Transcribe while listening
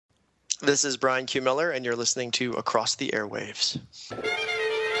This is Bryan Q. Miller, and you're listening to Across the Airwaves.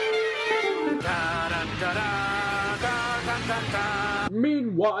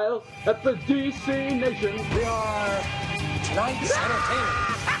 Meanwhile, at the DC Nation, We are tonight's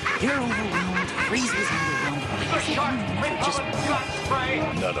entertainment. You're overwhelmed, Freeze was underwhelmed.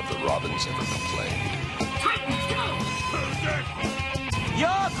 None of the Robins ever complained.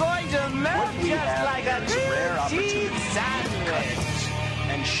 You're going to melt just like a rare grilled cheese opportunity sandwich.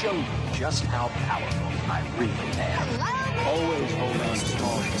 And show you just how powerful I really am. Always hold on to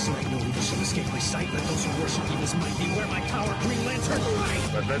caution. No evil shall escape my sight. Let those who worship evil's might beware my power. Green Lantern, right!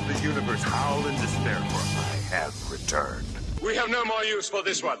 But let the universe howl in despair, for I have returned. We have no more use for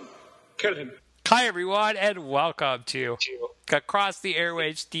this one. Kill him. Hi, everyone, and welcome to Across the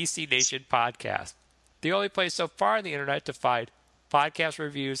Airwaves DC Nation podcast, the only place so far on the internet to find podcast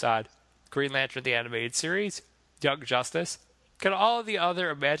reviews on Green Lantern the Animated Series, Young Justice, and all of the other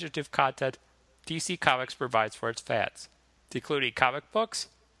imaginative content DC Comics provides for its fans, including comic books,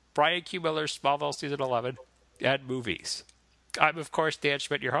 Bryan Q. Miller's Smallville Season 11, and movies. I'm, of course, Dan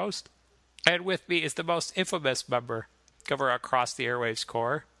Schmidt, your host, and with me is the most infamous member of our Across the Airwaves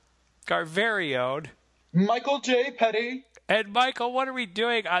Corps, our very own Michael J. Petty. And Michael, what are we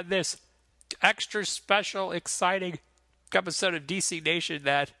doing on this extra special, exciting episode of DC Nation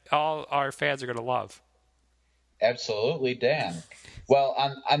that all our fans are going to love? Absolutely, Dan. Well,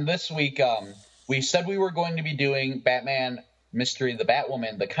 on this week, we said we were going to be doing Batman Mystery of the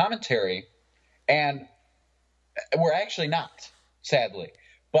Batwoman, the commentary, and we're actually not, sadly.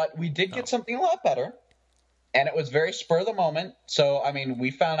 But we did get something a lot better, and it was very spur of the moment. So, I mean,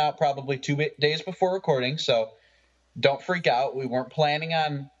 we found out probably 2 days before recording, so don't freak out. We weren't planning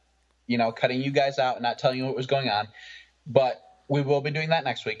on, cutting you guys out and not telling you what was going on. But we will be doing that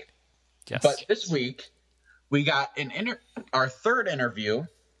next week. Yes. But this week, we got our third interview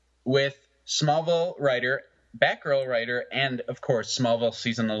with Smallville writer, Batgirl writer, and, of course, Smallville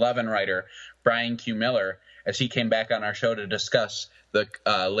Season 11 writer, Bryan Q. Miller, as he came back on our show to discuss the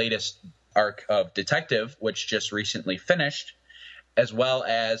latest arc of Detective, which just recently finished, as well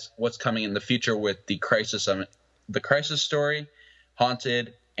as what's coming in the future with the Crisis story,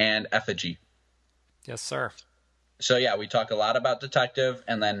 Haunted, and Effigy. Yes, sir. So, yeah, we talk a lot about Detective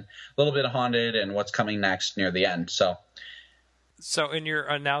and then a little bit of Haunted and what's coming next near the end. So in your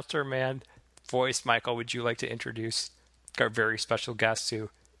announcer man voice, Michael, would you like to introduce our very special guest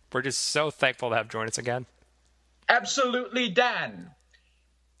who we're just so thankful to have join us again? Absolutely, Dan.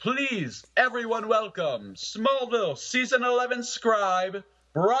 Please, everyone welcome Smallville Season 11 scribe,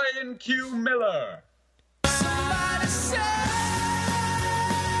 Bryan Q. Miller.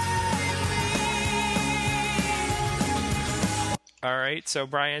 All right, so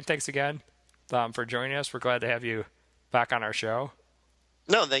Bryan, thanks again for joining us. We're glad to have you back on our show.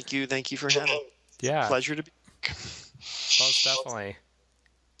 No, thank you for having me. Yeah. Pleasure to be back. Most definitely.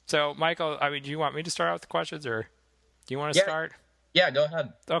 So, Michael, do you want me to start out with the questions, or do you want to start? Yeah, go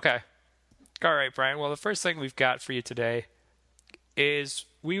ahead. Okay. All right, Bryan. Well, the first thing we've got for you today is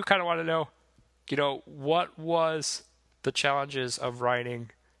we kind of want to know, what was the challenges of writing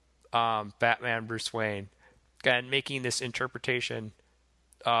Batman Bruce Wayne and making this interpretation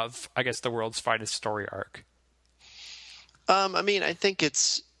of, I guess, the world's finest story arc? I think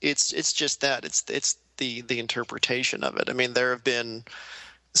it's just that. It's the interpretation of it. I mean, there have been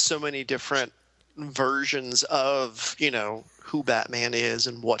so many different versions of who Batman is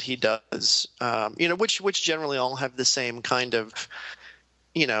and what he does, which generally all have the same kind of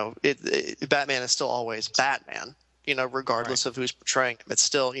Batman is still always Batman, regardless of who's portraying him. It's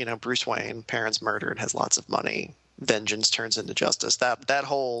still Bruce Wayne, parents murdered, has lots of money, vengeance turns into justice, that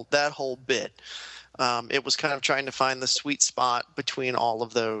whole bit. It was kind of trying to find the sweet spot between all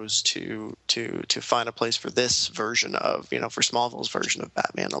of those to find a place for this version of, for Smallville's version of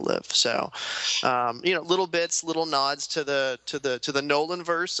Batman to live. So, little bits, little nods to the Nolan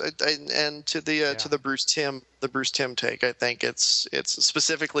verse and to the Bruce Timm take. I think it's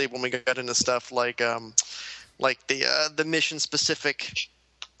specifically when we got into stuff like the mission specific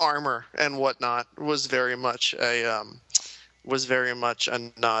armor and whatnot was very much a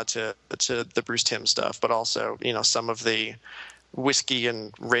nod to the Bruce Timm stuff, but also, some of the whiskey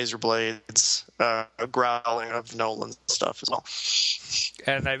and razor blades growling of Nolan stuff as well.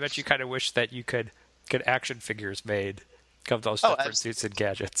 And I bet you kind of wish that you could get action figures made of those different suits and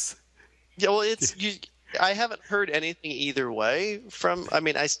gadgets. Yeah, well, I haven't heard anything either way from. I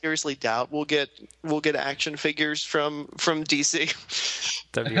mean, I seriously doubt we'll get action figures from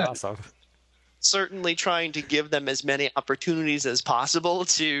DC. That'd be awesome. Certainly trying to give them as many opportunities as possible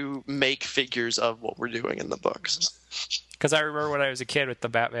to make figures of what we're doing in the books. Because I remember when I was a kid with the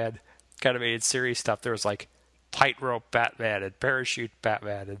Batman animated series stuff, there was like tightrope Batman and parachute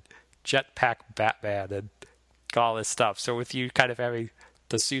Batman and jetpack Batman and all this stuff. So with you kind of having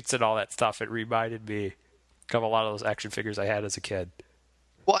the suits and all that stuff, it reminded me of a lot of those action figures I had as a kid.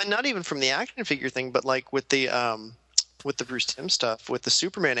 Well, and not even from the action figure thing, but like with the Bruce Timm stuff, with the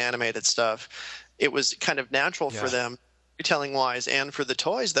Superman animated stuff, it was kind of natural for them, storytelling wise, and for the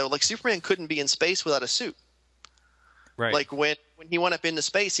toys though. Like Superman couldn't be in space without a suit. Right. Like when he went up into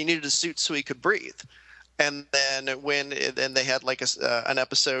space, he needed a suit so he could breathe. And then then they had like an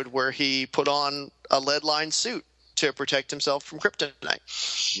episode where he put on a lead-lined suit to protect himself from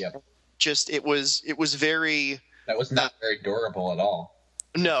kryptonite. Yep. Just it was very. That was not very durable at all.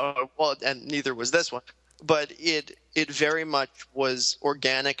 No, well, and neither was this one. But it very much was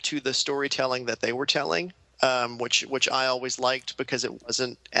organic to the storytelling that they were telling, which I always liked because it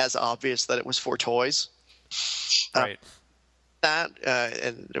wasn't as obvious that it was for toys. Right.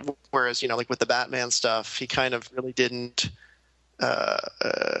 And whereas like with the Batman stuff, he kind of really didn't.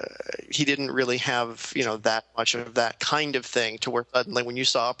 He didn't really have that much of that kind of thing to where suddenly when you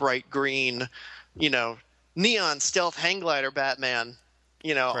saw a bright green, neon stealth hang glider Batman,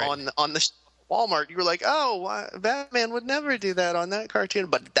 right. on the Walmart, you were like, oh, Batman would never do that on that cartoon,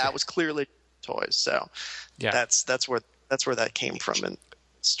 but that was clearly toys. So that's where that came from in the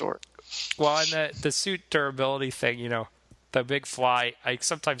store. Well, and the suit durability thing, the big fly, I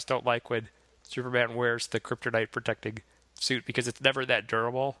sometimes don't like when Superman wears the kryptonite protecting suit because it's never that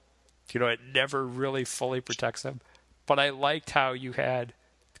durable. It never really fully protects him. But I liked how you had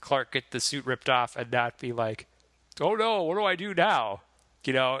Clark get the suit ripped off and not be like, oh no, what do I do now?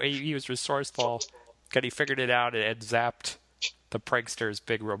 He was resourceful, he figured it out and zapped the prankster's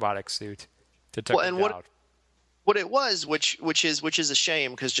big robotic suit to take him down. What it was, which is a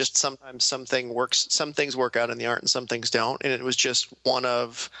shame because just sometimes some things work out in the art and some things don't, and it was just one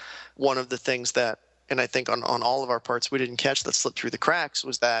of the things that, and I think on all of our parts we didn't catch that slipped through the cracks,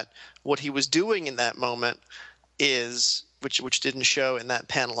 was that what he was doing in that moment is, which didn't show in that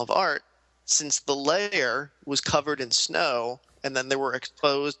panel of art, since the layer was covered in snow and then there were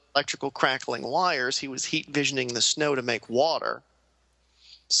exposed electrical crackling wires, he was heat visioning the snow to make water.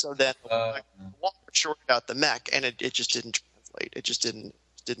 So that water shorted out the mech, and it just didn't translate. It just didn't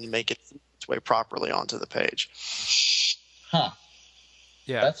make its way properly onto the page. Huh.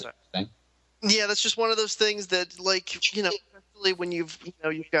 Yeah. That's interesting. Yeah, that's just one of those things that, like, especially when you've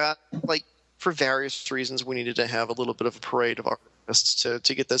got, like, for various reasons, we needed to have a little bit of a parade of artists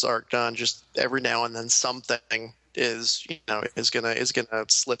to get this arc done. Just every now and then something is gonna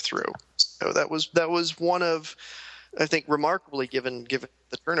slip through. So that was one of, I think, remarkably given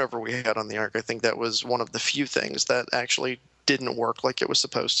the turnover we had on the arc, I think that was one of the few things that actually didn't work like it was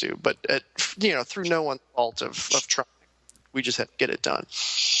supposed to. But through no one's fault of trying, we just had to get it done.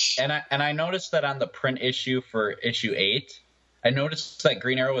 And I noticed that on the print issue for issue 8, I noticed that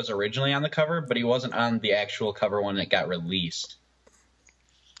Green Arrow was originally on the cover, but he wasn't on the actual cover when it got released.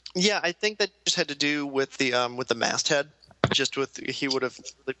 Yeah, I think that just had to do with the masthead. He would have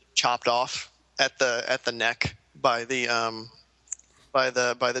chopped off at the neck by the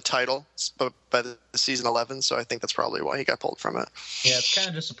title, by the season 11. So I think that's probably why he got pulled from it. Yeah, it's kind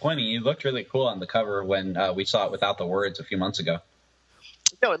of disappointing. He looked really cool on the cover when we saw it without the words a few months ago.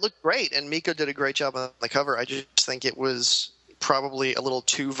 No, it looked great, and Miko did a great job on the cover. I just think it was probably a little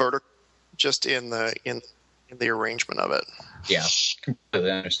too vertical, just in the arrangement of it. Yeah,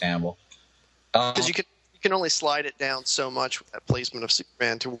 completely understandable. Because you can only slide it down so much with that placement of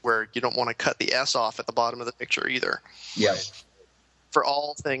Superman to where you don't want to cut the S off at the bottom of the picture either. Yeah. For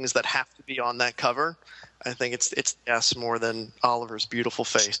all things that have to be on that cover, I think it's the S more than Oliver's beautiful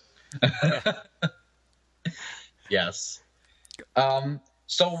face. Yes.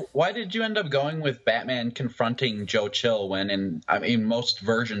 So why did you end up going with Batman confronting Joe Chill when, in most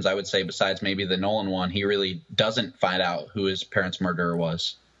versions, I would say, besides maybe the Nolan one, he really doesn't find out who his parents' murderer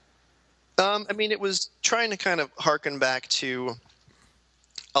was? It was trying to kind of harken back to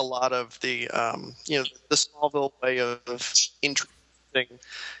a lot of the Smallville way of introducing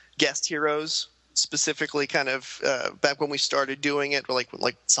guest heroes, specifically kind of back when we started doing it, like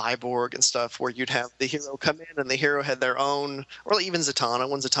Cyborg and stuff, where you'd have the hero come in and the hero had their own, or even Zatanna.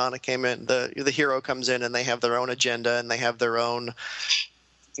 When Zatanna came in, the hero comes in and they have their own agenda and they have their own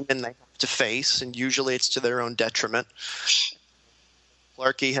demon they have to face, and usually it's to their own detriment.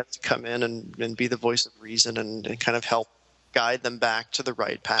 Clarky has to come in and be the voice of reason and kind of help guide them back to the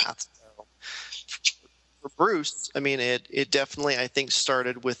right path. So for Bruce, it definitely, I think,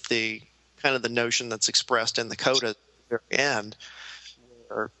 started with the kind of the notion that's expressed in the coda at the very end,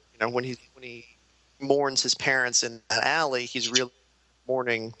 where when he mourns his parents in that alley, he's really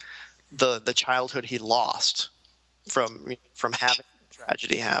mourning the childhood he lost from having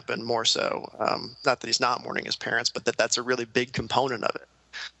tragedy happen, more so. Not that he's not mourning his parents, but that's a really big component of it.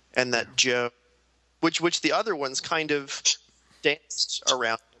 And that Joe, which the other ones kind of danced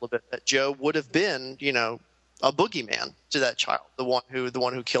around a little bit, that Joe would have been, a boogeyman to that child, the one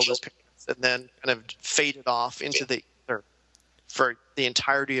who killed his parents, and then kind of faded off into the ether for the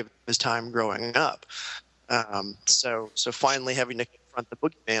entirety of his time growing up. So finally having to confront the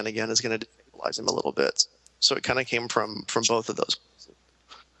boogeyman again is going to destabilize him a little bit. So it kind of came from both of those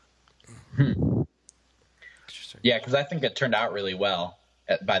places. Yeah, because I think it turned out really well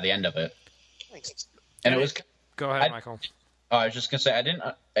by the end of it. Thanks. And it was. Go ahead, Michael. I was just gonna say I didn't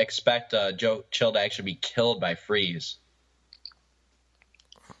expect Joe Chill to actually be killed by Freeze.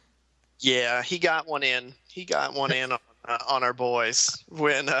 Yeah, he got one in. He got one in on our boys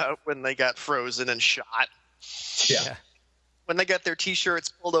when they got frozen and shot. Yeah. When they got their T-shirts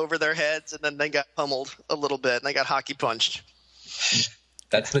pulled over their heads, and then they got pummeled a little bit, and they got hockey punched.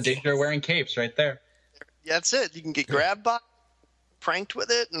 That's the danger of wearing capes, right there. Yeah, that's it. You can get grabbed by, pranked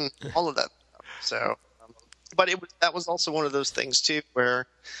with it, and all of that stuff. So, but that was also one of those things too, where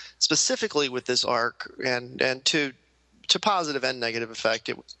specifically with this arc, and to positive and negative effect,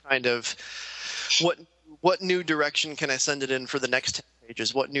 it was kind of what new direction can I send it in for the next 10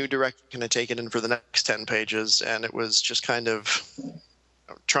 pages? What new direction can I take it in for the next 10 pages? And it was just kind of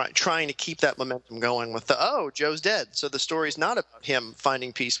trying to keep that momentum going with Joe's dead. So the story's not about him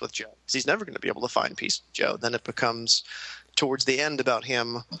finding peace with Joe, because he's never going to be able to find peace with Joe. Then it becomes towards the end about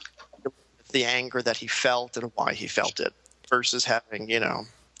him, the anger that he felt and why he felt it, versus having,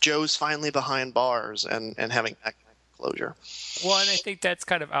 Joe's finally behind bars and having that kind of closure. Well, and I think that's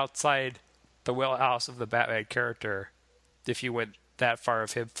kind of outside the wheelhouse of the Batman character, if you went that far,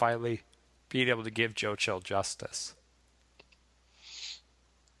 of him finally being able to give Joe Chill justice.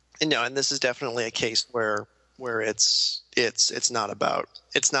 And this is definitely a case where it's not about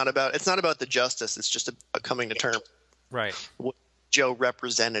the justice. It's just about coming to terms, right? What Joe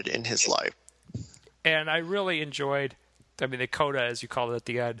represented in his life. And I really enjoyed, the coda, as you called it at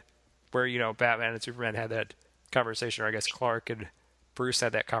the end, where Batman and Superman had that conversation, or I guess Clark and Bruce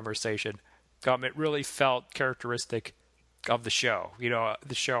had that conversation. It really felt characteristic of the show.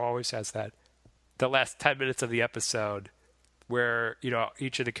 The show always has that. The last 10 minutes of the episode, where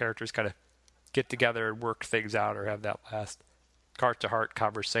each of the characters kind of get together and work things out, or have that last heart-to-heart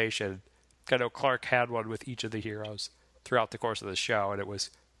conversation. I know Clark had one with each of the heroes throughout the course of the show, and it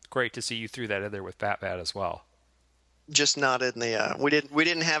was great to see you threw that in there with Batman as well. Just not in the we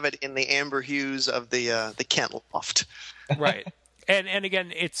didn't have it in the amber hues of the Kent loft. Right, and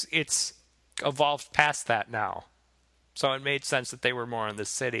again, it's evolved past that now, so it made sense that they were more in the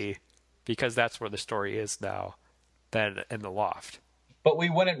city, because that's where the story is now, than in the loft. But we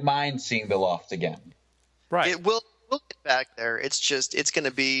wouldn't mind seeing the loft again. Right. We'll get back there. It's going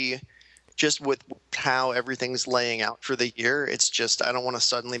to be just with how everything's laying out for the year. It's just, I don't want to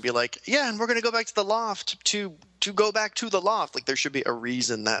suddenly be like, yeah, and we're going to go back to the loft to go back to the loft. Like, there should be a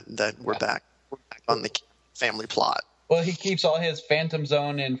reason that we're back on the family plot. Well, he keeps all his Phantom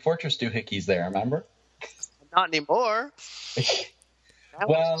Zone and Fortress doohickeys there, remember? Not anymore.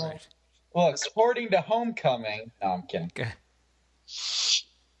 Well, according to Homecoming... No, I'm kidding.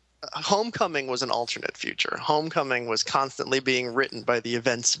 Homecoming was an alternate future. Homecoming was constantly being written by the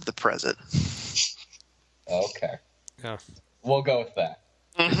events of the present. Okay. Yeah. We'll go with that.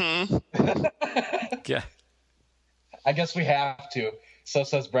 Mm-hmm. Yeah. I guess we have to. So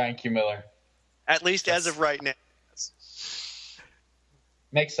says Bryan Q. Miller. At least as of right now.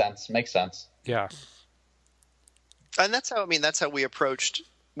 Makes sense. Yeah. And that's how we approached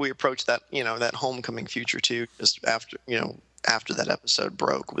that, that Homecoming future too, just after that episode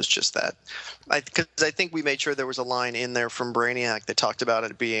broke, was just that. Because I think we made sure there was a line in there from Brainiac that talked about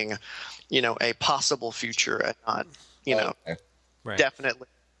it being, a possible future and not, Right. definitely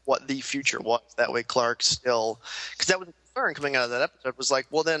what the future was. That way Clark still, because that was a concern coming out of that episode, was like,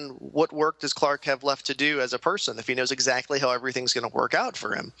 well, then what work does Clark have left to do as a person if he knows exactly how everything's going to work out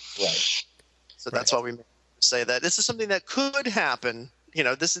for him? Right. So that's why we say that this is something that could happen.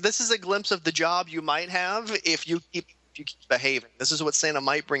 This is a glimpse of the job you might have if you keep behaving. This is what Santa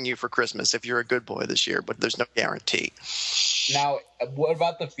might bring you for Christmas if you're a good boy this year, but there's no guarantee. Now, what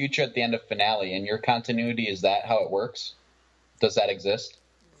about the future at the end of finale? In your continuity, is that how it works? Does that exist?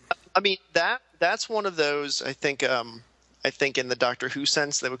 That's one of those, I think in the Doctor Who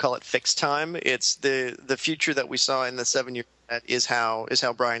sense, they would call it fixed time. It's the future that we saw in the 7 year is how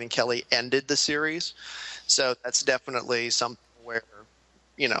Bryan and Kelly ended the series. So that's definitely something where,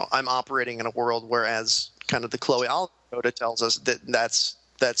 I'm operating in a world, whereas kind of the Chloe Oliver coda tells us that's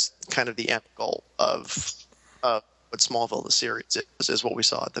that's kind of the end goal of what Smallville the series is what we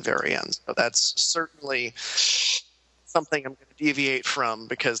saw at the very end. So that's certainly something I'm going to deviate from,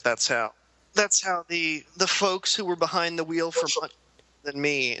 because that's how the folks who were behind the wheel for much than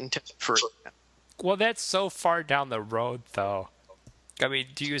me intended for it. Well, that's so far down the road, though. I mean,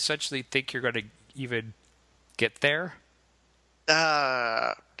 do you essentially think you're going to even get there?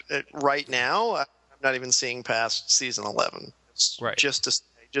 Right now, I'm not even seeing past season 11. Right. Just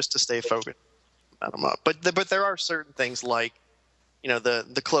to stay focused on them up. But there are certain things like,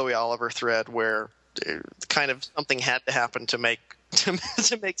 the Chloe Oliver thread where kind of something had to happen to make some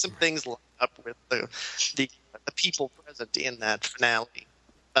things line up with the people present in that finale.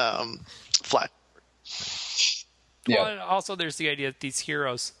 Flat. Well, and also there's the idea that these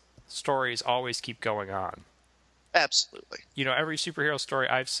heroes' stories always keep going on. Absolutely. Every superhero story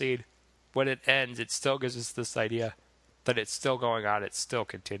I've seen, when it ends, it still gives us this idea that it's still going on, it's still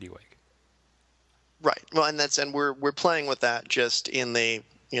continuing. Right. Well, and we're playing with that just in the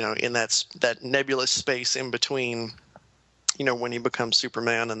in that nebulous space in between, when he becomes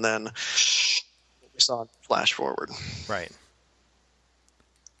Superman and then we saw flash forward. Right.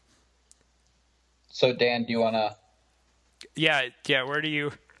 So Dan, do you want to? Yeah. Where do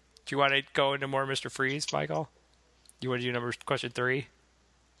you want to go into more Mr. Freeze, Michael? You want to do question 3?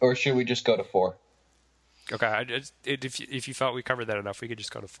 Or should we just go to 4? Okay. If you felt we covered that enough, we could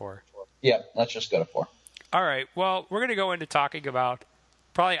just go to 4. Yeah, let's just go to 4. All right. Well, we're going to go into talking about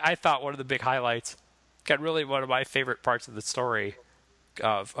probably, I thought, one of the big highlights, really one of my favorite parts of the story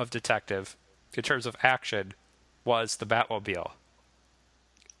of Detective, in terms of action, was the Batmobile.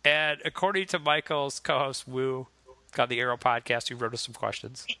 And according to Michael's co-host, Woo, on the Arrow podcast, who wrote us some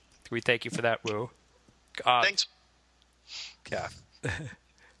questions. We thank you for that, Woo. Thanks. Yeah.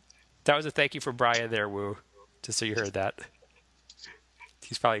 That was a thank you for Bryan there, Woo, just so you heard that.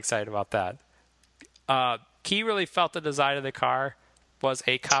 He's probably excited about that. He really felt the design of the car was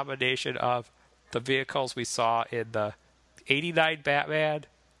a combination of the vehicles we saw in the 89 Batman,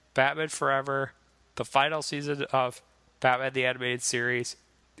 Batman Forever, the final season of Batman the Animated Series,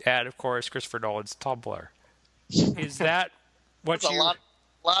 and, of course, Christopher Nolan's Tumblr. Is that what There's you... a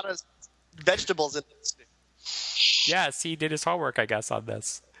lot of vegetables in this. Yes, he did his homework, I guess, on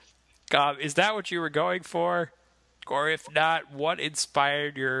this. Is that what you were going for? Or if not, what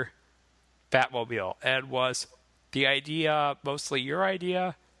inspired your Batmobile? And was the idea mostly your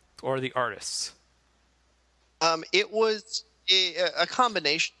idea or the artist's? It was a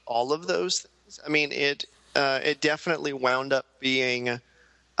combination of all of those things. I mean, it definitely wound up being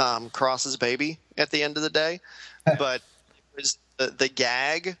Cross's baby at the end of the day, but it was the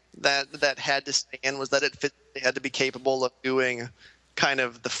gag that had to stand was that it had to be capable of doing kind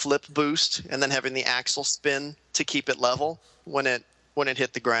of the flip boost and then having the axle spin to keep it level when it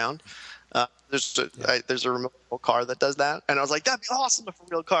hit the ground. There's a remote car that does that, and I was like, that'd be awesome if a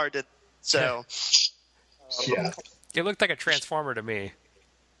real car did. So, Yeah, it looked like a Transformer to me.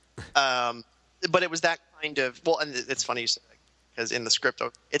 But it was that kind of and it's funny you say that, because in the script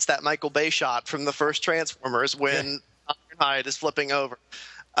it's that Michael Bay shot from the first Transformers when Ironhide is flipping over.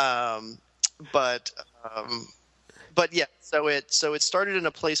 But yeah, so it started in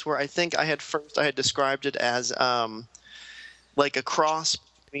a place where I think I had described it as like a cross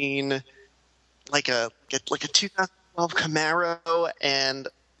between like a 2012 Camaro and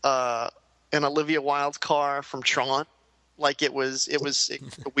an Olivia Wilde car from Tron. Like it was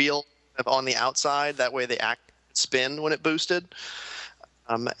the wheel on the outside, that way the act would spin when it boosted.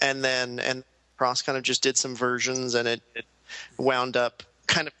 And Cross kind of just did some versions, and it wound up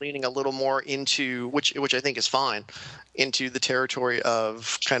kind of leaning a little more into which I think is fine, into the territory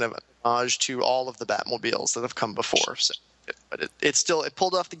of kind of homage to all of the Batmobiles that have come before. So, but it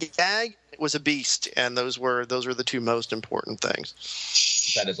pulled off the gag. It was a beast, and those were the two most important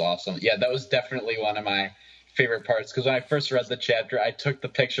things. That is awesome. Yeah, that was definitely one of my favorite parts, because when I first read the chapter, I took the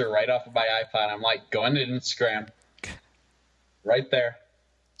picture right off of my iPod. I'm like, going to Instagram. Right there.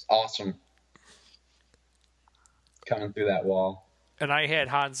 It's awesome. Coming through that wall. And I had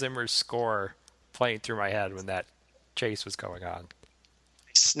Hans Zimmer's score playing through my head when that chase was going on.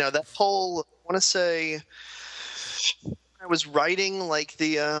 Now that whole, I want to say, I was writing like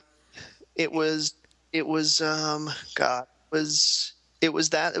the, it was the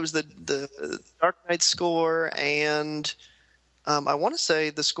Dark Knight score, and I want to say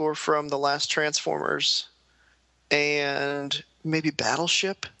the score from the last Transformers, and maybe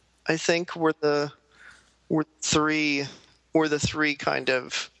Battleship, I think were the three kind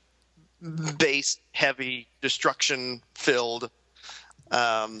of base heavy destruction filled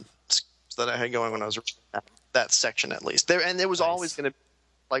that I had going when I was reading that section, at least there, and there was always going to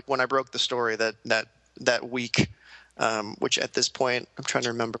like when I broke the story that week, which at this point I'm trying to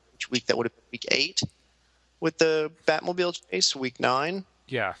remember which week that would have been, week 8 with the Batmobile chase, week 9.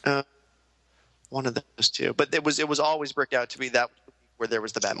 Yeah. One of those two, but it was always bricked out to be that week where there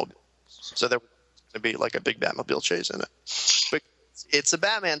was the Batmobile, so there was going to be like a big Batmobile chase in it. But it's a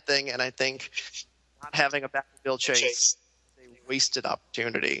Batman thing, and I think not having a Batmobile chase is a wasted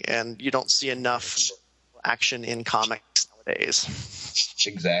opportunity, and you don't see enough action in comics nowadays.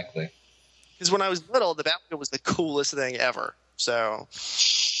 Exactly. Because when I was little, the Batmobile was the coolest thing ever. So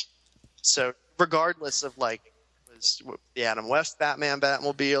regardless of like the Adam West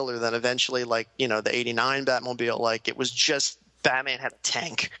Batmobile, or then eventually like the '89 Batmobile, like it was just Batman had a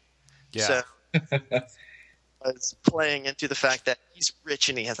tank. Yeah. So I was playing into the fact that he's rich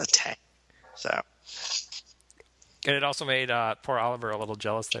and he has a tank. So. And it also made poor Oliver a little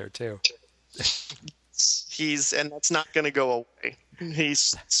jealous there too. And that's not going to go away.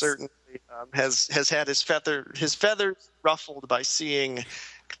 He's certainly has had his feathers ruffled by seeing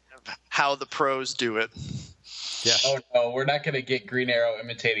how the pros do it. Yeah. Oh no, we're not going to get Green Arrow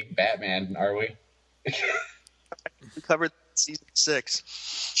imitating Batman, are we? We covered season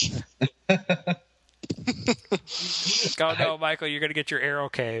 6. Oh no, Michael, you're going to get your Arrow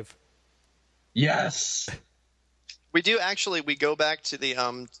Cave. Yes. We do actually. We go back to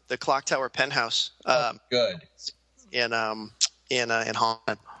the Clock Tower penthouse. Good. In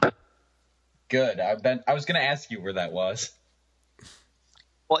Holland. Good. I was going to ask you where that was.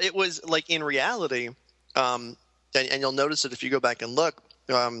 Well, it was like in reality, and you'll notice it if you go back and look.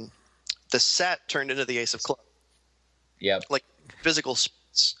 The set turned into the Ace of Clubs. Yep. Like physical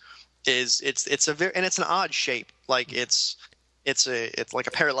space it's a very, and it's an odd shape. Like it's like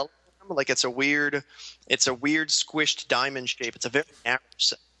a parallel. Like it's a weird squished diamond shape. It's a very narrow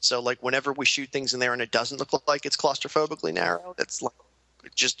set. So like whenever we shoot things in there and it doesn't look like it's claustrophobically narrow, it's like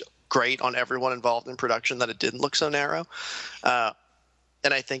just great on everyone involved in production that it didn't look so narrow.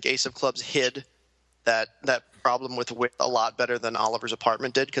 And I think Ace of Clubs hid that problem with width a lot better than Oliver's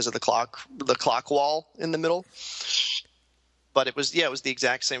apartment did because of the clock wall in the middle. But it was the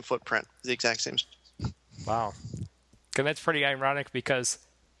exact same footprint, the exact same. Wow, and that's pretty ironic because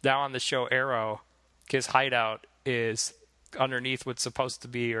now on the show Arrow, his hideout is underneath what's supposed to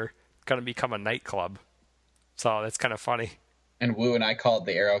be or going to become a nightclub. So that's kind of funny. And Wu and I call it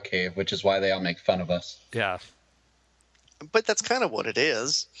the Arrow Cave, which is why they all make fun of us. Yeah. But that's kind of what it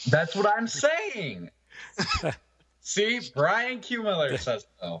is. That's what I'm saying. See, Bryan Q. Miller says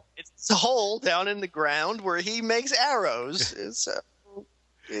so. It's a hole down in the ground where he makes arrows.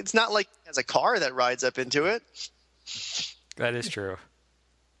 It's not like he has a car that rides up into it. That is true.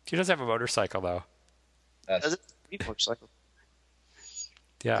 He does have a motorcycle, though. Does it? Motorcycle.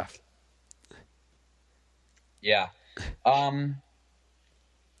 Yeah. Yeah.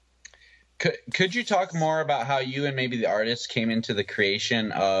 Could you talk more about how you and maybe the artist came into the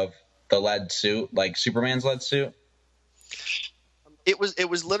creation of the lead suit, like Superman's lead suit? It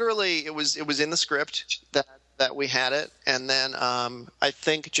was literally in the script that we had it, and then I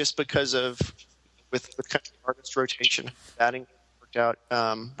think just because of with kind of artist rotation, batting worked out,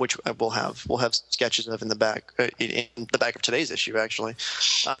 which we'll have sketches of in the back of today's issue actually.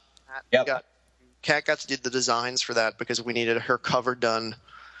 Yep. Kat got to do the designs for that because we needed her cover done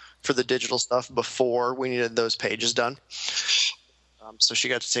for the digital stuff before we needed those pages done. So she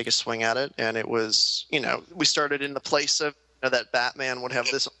got to take a swing at it, and it was, we started in the place of that Batman would have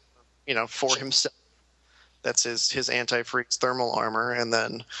this, for himself. That's his anti-freeze thermal armor, and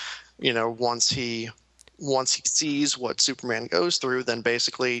then, once he sees what Superman goes through, then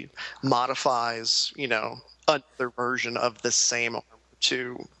basically modifies, another version of the same armor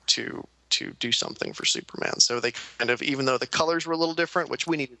to do something for Superman. So they kind of, even though the colors were a little different, which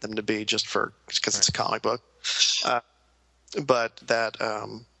we needed them to be just because it's a comic book, but that,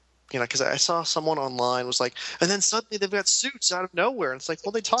 because I saw someone online was like, and then suddenly they've got suits out of nowhere. And it's like,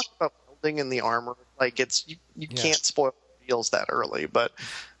 well, they talked about building in the armor. Like you can't spoil reveals that early, but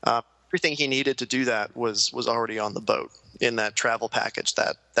everything he needed to do that was already on the boat in that travel package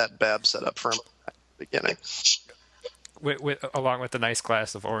that Bab set up for him at the beginning. Along with a nice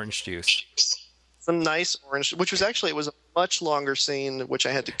glass of orange juice. Some nice orange, which was actually, it was a much longer scene, which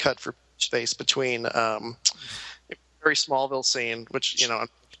I had to cut for space between a very Smallville scene, which,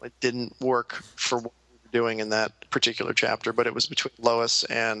 unfortunately didn't work for what we were doing in that particular chapter, but it was between Lois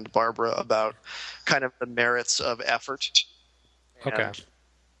and Barbara about kind of the merits of effort. Okay.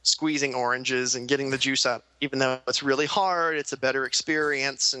 Squeezing oranges and getting the juice out, even though it's really hard, it's a better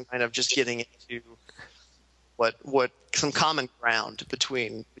experience, and kind of just getting into what some common ground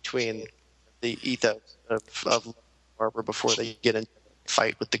between the ethos of Barbara before they get into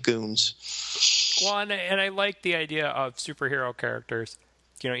fight with the goons. Well, and I like the idea of superhero characters,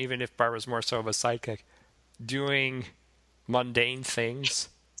 even if Barbara's more so of a sidekick, doing mundane things.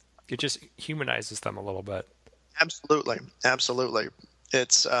 It just humanizes them a little bit. Absolutely.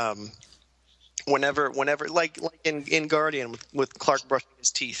 It's whenever like in Guardian with Clark brushing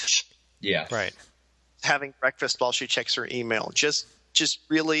his teeth. Yeah. Right. Having breakfast while she checks her email. Just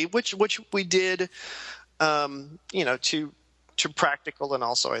really which we did to practical and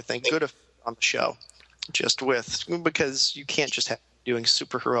also I think good on the show. Because you can't just have doing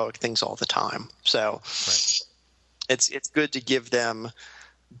super heroic things all the time. So right. It's good to give them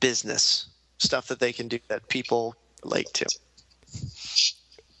business stuff that they can do that people relate to.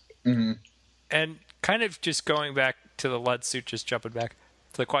 Mm-hmm. And kind of just going back to the lead suit, just jumping back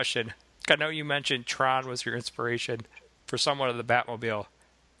to the question. I know you mentioned Tron was your inspiration for somewhat of the Batmobile.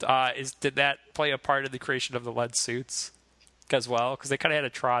 Did that play a part in the creation of the lead suits as well? Because they kind of had a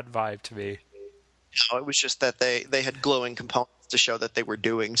Tron vibe to me. No, it was just that they had glowing components to show that they were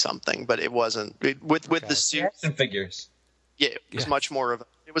doing something, but it wasn't with the suits. Action figures. Yeah, it was much more of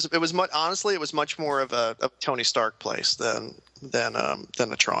honestly, it was much more of a Tony Stark place than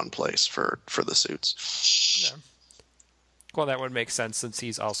a Tron place for the suits. Yeah. Well, that would make sense since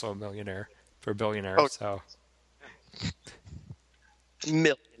he's also a millionaire for a billionaire. Oh. So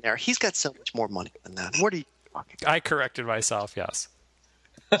Millionaire. He's got so much more money than that. What are you talking about? I corrected myself. Yes.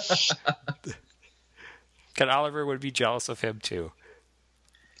 And Oliver would be jealous of him too.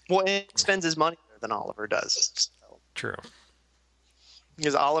 Well, he spends his money better than Oliver does. So. True.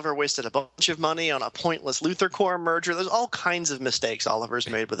 Because Oliver wasted a bunch of money on a pointless Luthor Corps merger. There's all kinds of mistakes Oliver's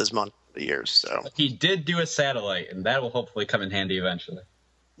made with his money over the years. So he did do a satellite, and that will hopefully come in handy eventually.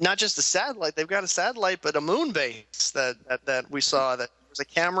 Not just a satellite. They've got a satellite, but a moon base that we saw that there's a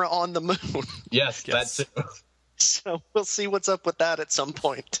camera on the moon. Yes. That's it. So we'll see what's up with that at some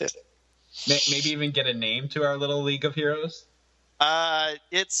point too. Maybe even get a name to our little League of Heroes.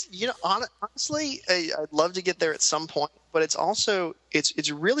 It's honestly, I'd love to get there at some point, but it's also it's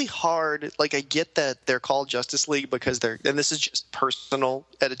really hard. Like I get that they're called Justice League because and this is just personal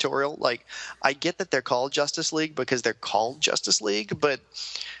editorial. Like I get that they're called Justice League because they're called Justice League, but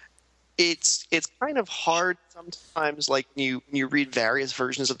it's kind of hard sometimes. Like you read various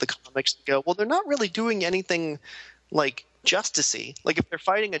versions of the comics and go, well, they're not really doing anything like Justice-y. Like if they're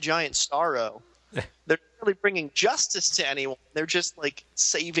fighting a giant Starro, they're not really bringing justice to anyone. They're just like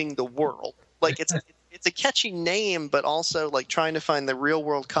saving the world. Like it's a catchy name, but also like trying to find the real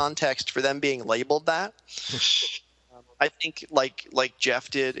world context for them being labeled that. I think like Jeff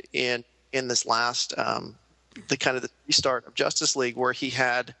did in this last the kind of the restart of Justice League where he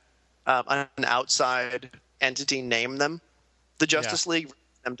had an outside entity name them the Justice League,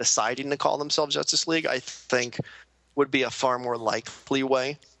 them deciding to call themselves Justice League, I think would be a far more likely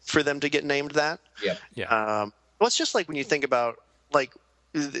way for them to get named that. Yeah. Well, it's just like when you think about like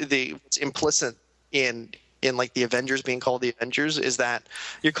what's implicit in like the Avengers being called the Avengers is that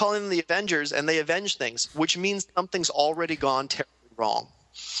you're calling them the Avengers and they avenge things, which means something's already gone terribly wrong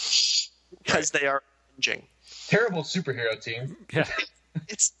because they are avenging. Terrible superhero team. Yeah.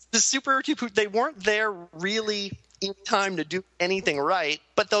 It's the superhero team. They weren't there really in time to do anything right,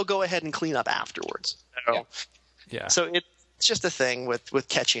 but they'll go ahead and clean up afterwards. So, yeah. So it's just a thing with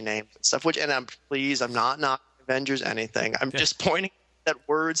catchy names and stuff. And I'm not Avengers anything. I'm just pointing that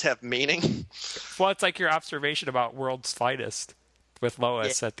words have meaning. Well, it's like your observation about World's Finest with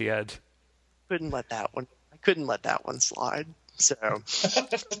Lois at the end. I couldn't let that one slide. So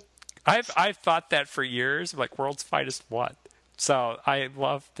I've thought that for years. Like World's Finest what? So I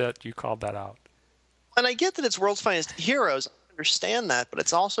love that you called that out. And I get that it's World's Finest Heroes. I understand that, but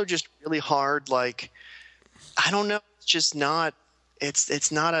it's also just really hard. Like I don't know. It's just not.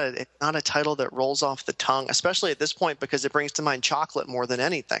 It's not a title that rolls off the tongue, especially at this point because it brings to mind chocolate more than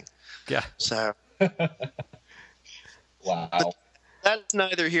anything. Yeah. So. Wow. But that's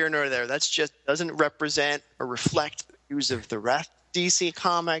neither here nor there. That's just doesn't represent or reflect the views of the rest of DC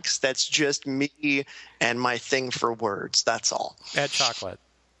Comics. That's just me and my thing for words. That's all. And chocolate.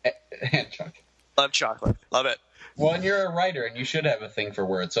 And chocolate. Love chocolate. Love it. Well, and you're a writer, and you should have a thing for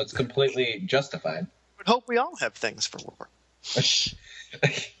words, so it's completely justified. I would hope we all have things for words.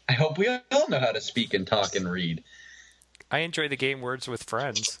 I hope we all know how to speak and talk and read. I enjoy the game Words with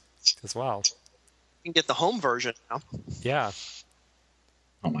Friends as well. You can get the home version now. Yeah.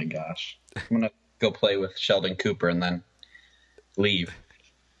 Oh my gosh. I'm going to go play with Sheldon Cooper and then leave.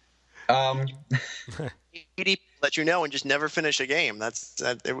 Let you know and just never finish a game.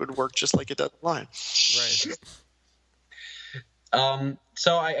 It would work just like it does online. Right.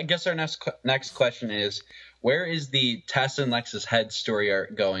 So I guess our next question is, where is the Tess and Lex's head story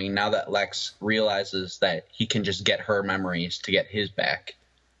arc going now that Lex realizes that he can just get her memories to get his back?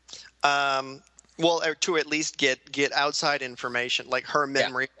 Well, to at least get outside information, like her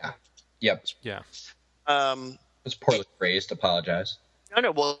memory. Yeah. Yep. Yeah. It's poorly phrased. Apologize.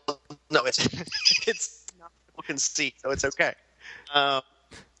 No. Well, no. It's it's not people can see, so it's okay.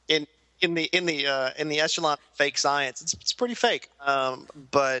 In the echelon of fake science, it's pretty fake.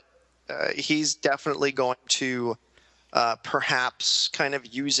 But he's definitely going to perhaps kind of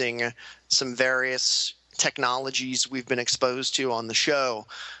using some various technologies we've been exposed to on the show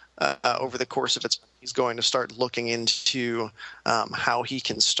over the course of its. He's going to start looking into how he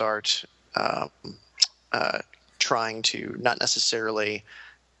can start trying to not necessarily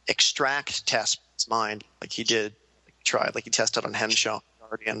extract Tess' mind like he did, like he tested on Henshaw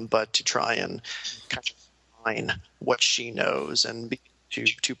Guardian, but to try and kind of find what she knows and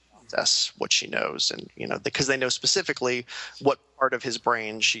to process what she knows, and because they know specifically what part of his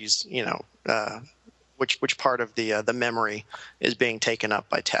brain she's which part of the memory is being taken up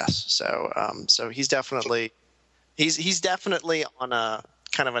by Tess. So he's definitely on a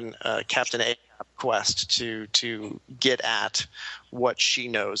kind of a Captain Ahab quest to get at what she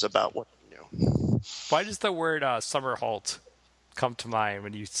knows about what he knew. Why does the word Summer Holt come to mind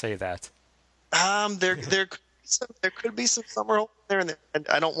when you say that? There could be some Summer Holt there, and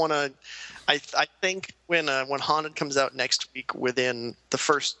I don't want to. I think when Haunted comes out next week, within the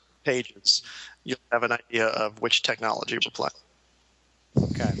first pages, you'll have an idea of which technology we're playing.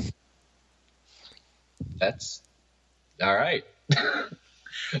 Okay. That's all right.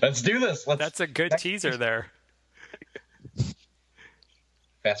 Let's do this. That's a good teaser there.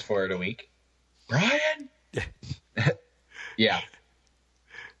 Fast forward a week. Bryan? Yeah.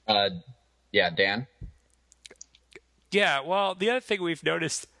 Yeah, Dan? Yeah, well, the other thing we've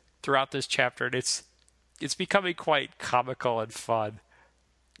noticed throughout this chapter, and it's becoming quite comical and fun,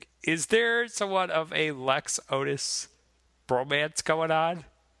 is there somewhat of a Lex Otis bromance going on?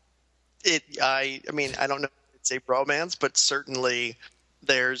 I mean, I don't know if it's a bromance, but certainly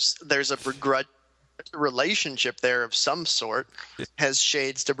there's a relationship there of some sort, has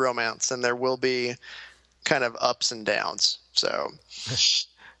shades to bromance, and there will be kind of ups and downs. So,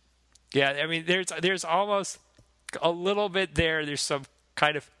 yeah, I mean, there's almost a little bit there. There's some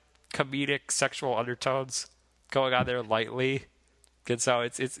kind of comedic sexual undertones going on there lightly, and so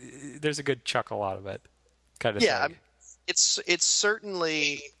it's there's a good chuckle out of it, kind of thing. It's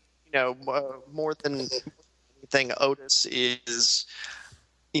certainly more than anything. Otis is,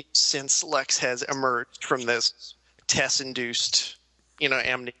 since Lex has emerged from this Tess-induced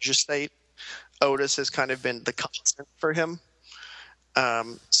amnesia state, Otis has kind of been the constant for him.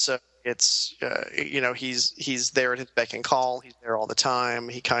 So it's he's there at his beck and call. He's there all the time.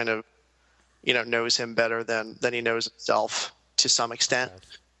 He kind of knows him better than he knows himself to some extent.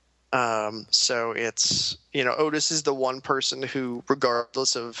 So it's Otis is the one person who,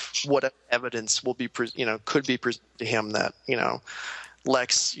 regardless of what evidence will be could be presented to him, that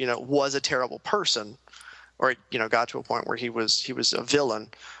Lex was a terrible person, or got to a point where he was a villain.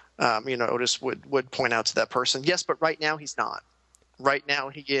 Otis would point out to that person, yes, but right now he's not. Right now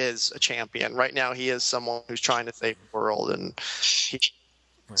he is a champion. Right now he is someone who's trying to save the world, and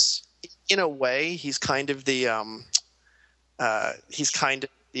in a way he's kind of the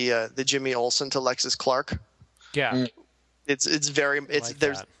the Jimmy Olsen to Lexus Clark. Yeah, there's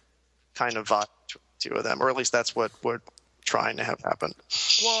that kind of vibe to the two of them, or at least that's what we're trying to have happen.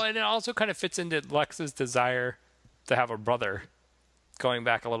 Well, and it also kind of fits into Lex's desire to have a brother, going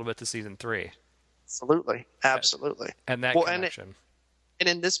back a little bit to season 3. Absolutely, and that connection. And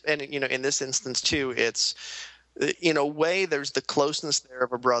in this instance too, it's in a way there's the closeness there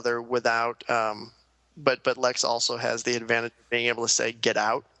of a brother without. But Lex also has the advantage of being able to say, "Get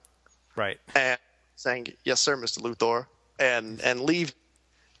out," right, and saying, "Yes, sir, Mr. Luthor," and leave,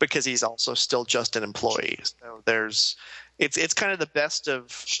 because he's also still just an employee. So it's kind of the best of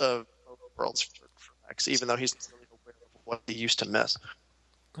both worlds for Lex, even though he's really aware of what he used to miss.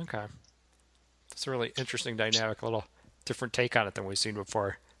 Okay, that's a really interesting dynamic, a little different take on it than we've seen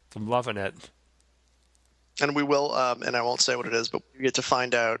before. I'm loving it. And we will, and I won't say what it is, but we get to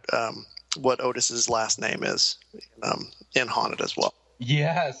find out what Otis's last name is in Haunted as well.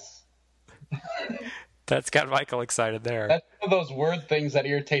 Yes. That's got Michael excited there. That's one of those word things that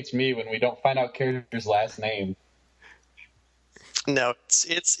irritates me when we don't find out character's last name. No, it's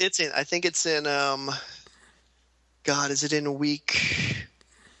in. I think it's in. God, is it in week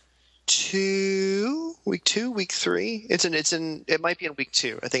 2? Week 2? Week 3? It's in. It might be in week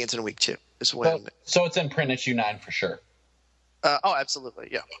 2. I think it's in week 2. Is when. So it's in print issue 9 for sure. Oh, absolutely,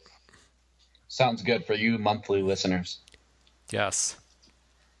 yeah. Sounds good for you monthly listeners. Yes.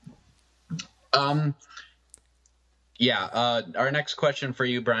 Our next question for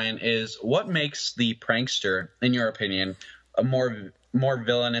you, Bryan, is what makes the prankster, in your opinion, a more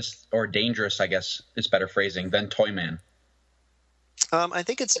villainous or dangerous, I guess is better phrasing, than Toyman? I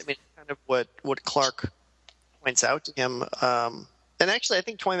think it's kind of what Clark points out to him. And actually, I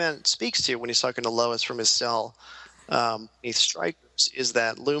think Toyman speaks to when he's talking to Lois from his cell beneath Strikers, is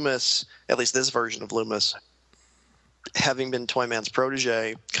that Loomis, at least this version of Loomis, having been Toyman's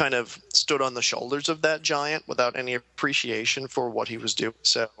protege, kind of stood on the shoulders of that giant without any appreciation for what he was doing.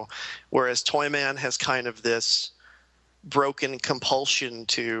 So, whereas Toyman has kind of this broken compulsion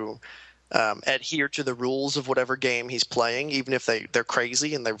to adhere to the rules of whatever game he's playing, even if they're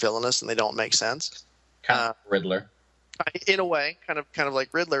crazy and they're villainous and they don't make sense. Kind of Riddler. In a way, kind of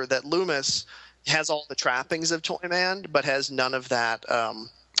like Riddler, that Loomis has all the trappings of Toyman, but has none of that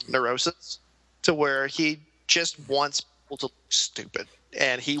neurosis, to where he just wants people to look stupid,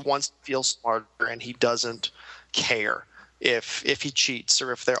 and he wants to feel smarter, and he doesn't care if he cheats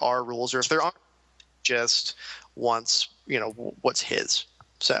or if there are rules or if there aren't. Just wants what's his.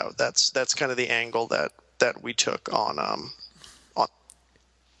 So that's kind of the angle that we took on.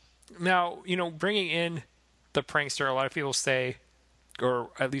 Now, bringing in the prankster, a lot of people say, or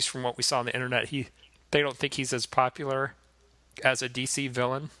at least from what we saw on the internet, they don't think he's as popular as a DC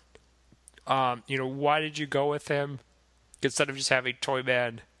villain. Why did you go with him instead of just having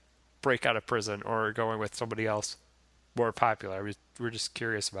Toyman break out of prison or going with somebody else more popular? We're just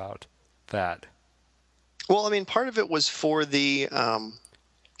curious about that. Well, I mean, part of it was for the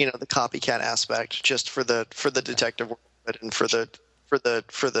the copycat aspect, just for the detective work and for the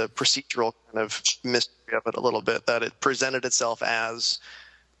procedural kind of mystery of it a little bit, that it presented itself as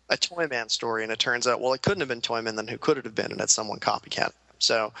a Toyman story, and it turns out, well, it couldn't have been Toyman, then who could it have been? And it's someone copycat.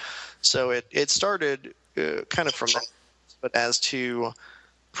 So it started kind of from that. But as to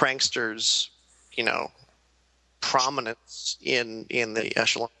pranksters, prominence in the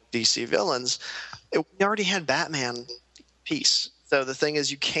echelon of DC villains, we already had Batman piece. So the thing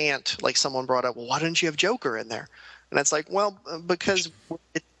is, you can't, like someone brought up, well, why didn't you have Joker in there? And it's like, well, because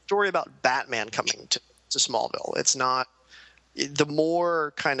it's a story about Batman coming to Smallville. It's not, the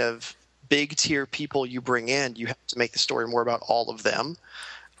more kind of big tier people you bring in, you have to make the story more about all of them.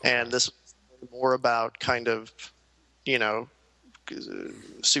 And this was more about kind of, Superman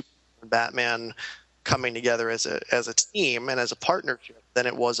and Batman coming together as a team and as a partnership than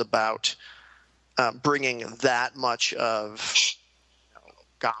it was about bringing that much of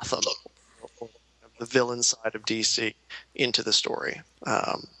Gotham, the villain side of DC, into the story.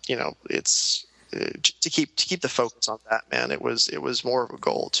 It's to keep the focus on Batman. It was more of a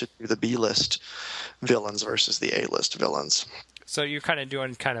goal to do the B-list villains versus the A-list villains. So you're kind of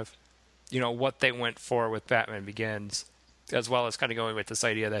doing what they went for with Batman Begins, as well as kind of going with this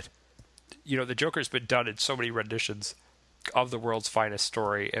idea that the Joker's been done in so many renditions of the world's finest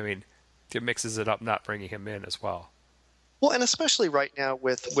story. I mean, it mixes it up, not bringing him in as well. Well, and especially right now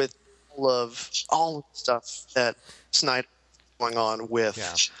with all of the stuff that Snyder is going on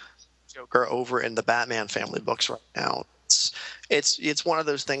with Joker over in the Batman family books right now, it's one of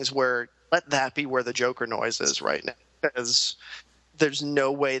those things where let that be where the Joker noise is right now, because there's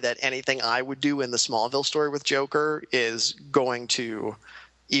no way that anything I would do in the Smallville story with Joker is going to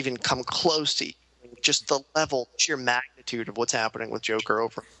even come close to just the level, sheer magnitude of what's happening with Joker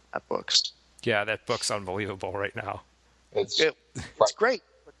over in that books. Yeah, that book's unbelievable right now. It's great.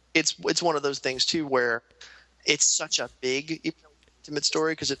 It's one of those things too where it's such a big intimate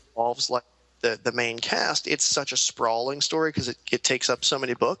story because it involves like the main cast. It's such a sprawling story because it takes up so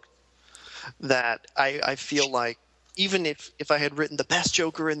many books that I feel like even if I had written the best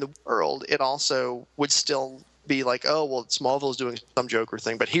Joker in the world, it also would still be like, oh well, Smallville's doing some Joker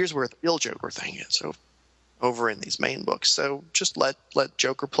thing, but here's where the real Joker thing is. So over in these main books. So just let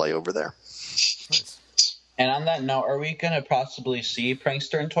Joker play over there. Nice. And on that note, are we going to possibly see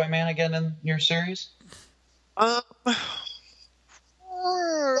Prankster and Toyman again in your series?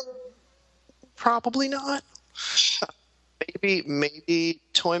 Probably not. Maybe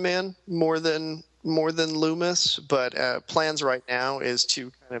Toyman more than Loomis, but plans right now is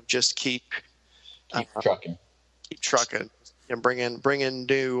to kind of just keep trucking, and bring in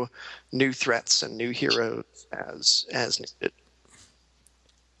new threats and new heroes as needed.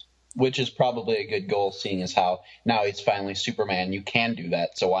 Which is probably a good goal, seeing as how now he's finally Superman. You can do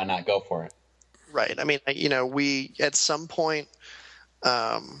that, so why not go for it? Right. I mean, we at some point,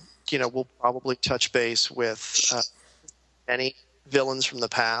 we'll probably touch base with any villains from the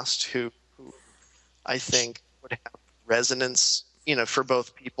past who I think would have resonance, for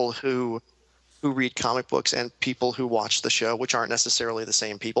both people who who read comic books and people who watch the show, which aren't necessarily the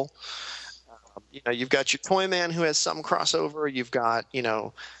same people. You've got your Toyman who has some crossover. You've got,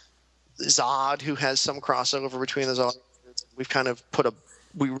 Zod who has some crossover between the Zod. We've kind of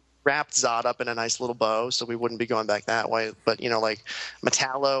we wrapped Zod up in a nice little bow, so we wouldn't be going back that way. But, like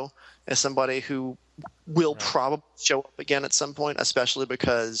Metallo is somebody who will probably show up again at some point, especially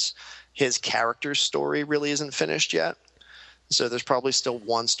because his character's story really isn't finished yet. So there's probably still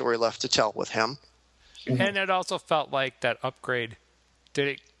one story left to tell with him. And it also felt like that upgrade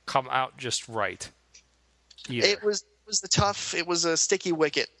didn't come out just right either. It was a sticky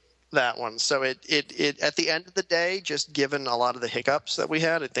wicket, that one. So it at the end of the day, just given a lot of the hiccups that we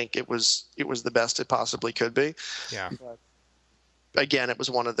had, I think it was the best it possibly could be. Yeah. But again, it was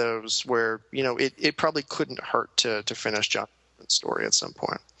one of those where, it probably couldn't hurt to finish Jonathan's story at some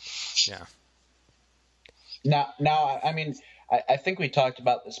point. Yeah. Now, I mean, I think we talked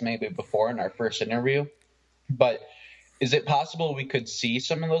about this maybe before in our first interview, but is it possible we could see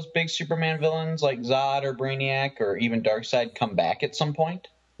some of those big Superman villains like Zod or Brainiac or even Darkseid come back at some point?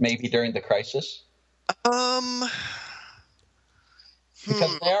 Maybe during the Crisis? Because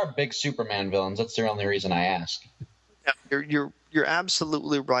they are big Superman villains. That's the only reason I ask. Yeah, you're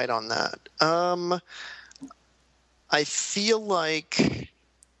absolutely right on that. I feel like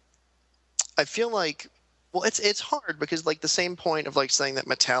well, it's hard because like the same point of like saying that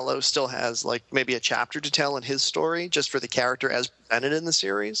Metallo still has like maybe a chapter to tell in his story just for the character as presented in the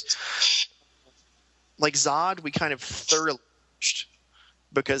series. Like Zod, we kind of thoroughly watched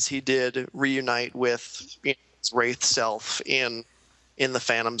because he did reunite with his Wraith self in the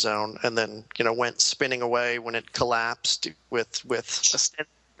Phantom Zone, and then went spinning away when it collapsed with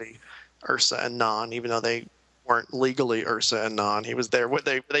ostensibly Ursa and Non, even though they weren't legally Ursa and Non. He was there with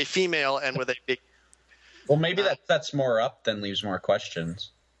a female and with a big. Well, maybe that sets more up than leaves more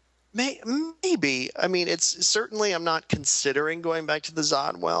questions. Maybe. I mean, it's certainly I'm not considering going back to the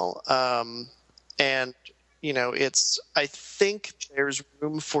Zod well, and I think there's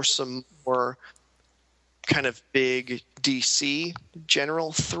room for some more kind of big DC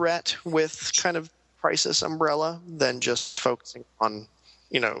general threat with kind of Crisis umbrella than just focusing on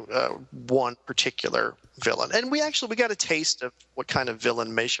one particular villain. And we got a taste of what kind of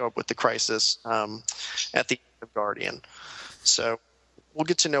villain may show up with the Crisis at the end of Guardian. So we'll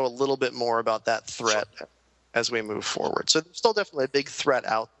get to know a little bit more about that threat as we move forward. So there's still definitely a big threat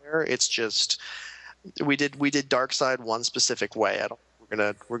out there. It's just we did Darkseid one specific way.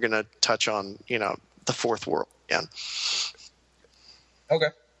 We're gonna touch on the Fourth World again. Okay.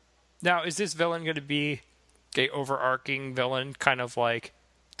 Now, is this villain going to be a overarching villain, kind of like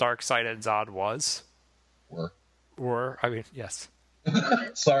Darkseid and Zod was? I mean, yes.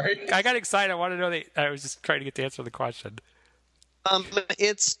 Sorry. I got excited. I want to know I was just trying to get the answer to the question.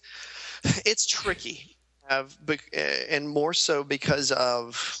 It's tricky, and more so because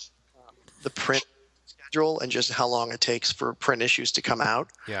of the print schedule and just how long it takes for print issues to come out.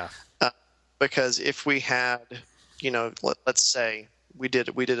 Yeah. Because if we had, let's say we did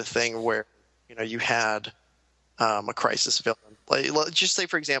a thing where, you had a Crisis villain. Let's just say,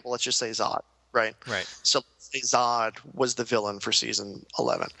 for example, let's just say Zod, right? Right. So let's say Zod was the villain for season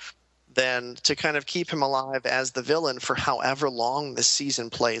 11. Then to kind of keep him alive as the villain for however long this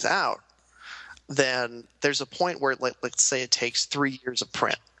season plays out, then there's a point where, let's say it takes 3 years of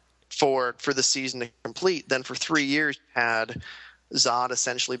print for the season to complete. Then for 3 years you had Zod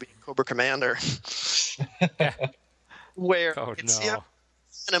essentially being Cobra Commander, where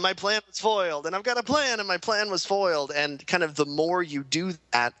and my plan was foiled, and I've got a plan, and my plan was foiled, and kind of the more you do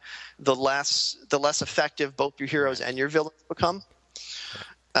that, the less effective both your heroes and your villains become.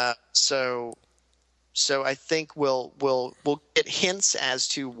 So I think we'll get hints as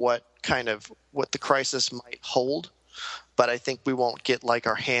to what the Crisis might hold, but I think we won't get like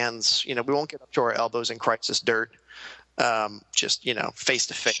our hands, we won't get up to our elbows in Crisis dirt. Just face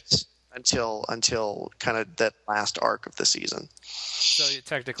to face until kind of that last arc of the season. So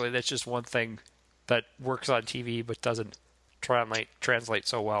technically, that's just one thing that works on TV but doesn't translate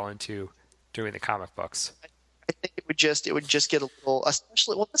so well into doing the comic books. I think it would just get a little,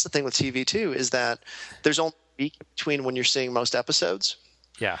 especially. Well, that's the thing with TV too, is that there's only a week between when you're seeing most episodes.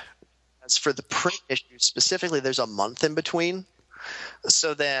 Yeah. As for the print issues specifically, there's a month in between.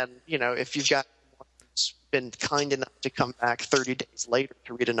 So then, if you've got been kind enough to come back 30 days later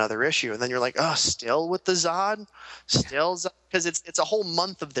to read another issue, and then you're like, oh, still with the Zod, because it's a whole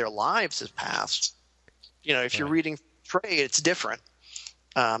month of their lives has passed. If you're reading trade, it's different.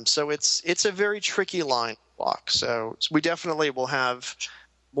 So it's a very tricky line to walk. So we definitely will have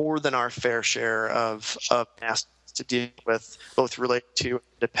more than our fair share of nasty to deal with, both related to and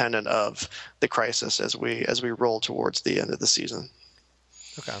independent of the crisis as we roll towards the end of the season.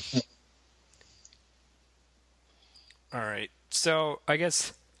 Okay. All right. So I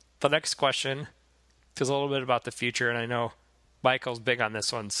guess the next question is a little bit about the future, and I know Michael's big on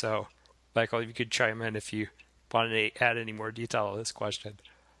this one. So, Michael, if you could chime in if you wanted to add any more detail to this question.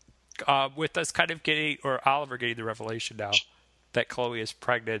 With us kind of getting, or Oliver getting the revelation now that Chloe is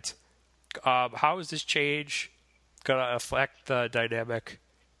pregnant, how is this change going to affect the dynamic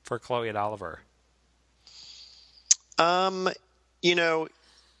for Chloe and Oliver? You know,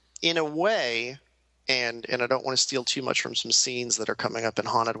 in a way, and I don't want to steal too much from some scenes that are coming up in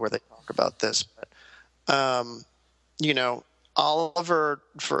Haunted where they talk about this, but, you know, Oliver,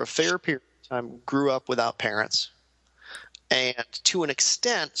 for a fair period of time, grew up without parents. And to an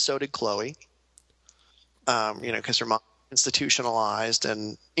extent, so did Chloe, you know, because her mom institutionalized,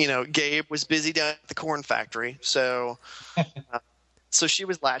 and, you know, Gabe was busy down at the corn factory. So so she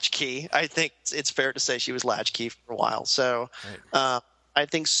was latchkey. I think it's fair to say she was latchkey for a while. So I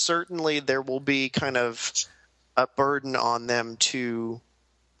think certainly there will be kind of a burden on them to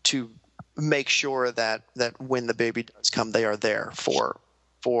make sure that when the baby does come, they are there for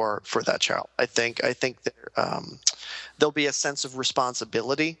that child. I think there'll be a sense of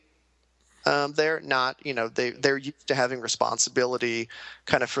responsibility there. Not, you know, they're used to having responsibility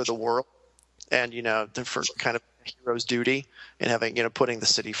kind of for the world, and, you know, for kind of hero's duty, and having, you know, putting the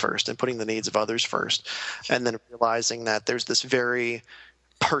city first and putting the needs of others first, and then realizing that there's this very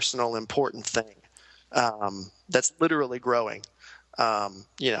personal, important thing that's literally growing,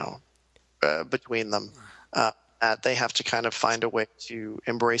 you know, between them, that they have to kind of find a way to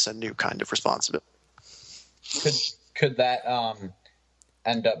embrace a new kind of responsibility. Could that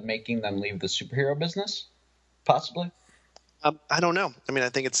end up making them leave the superhero business, possibly? I don't know. I mean, I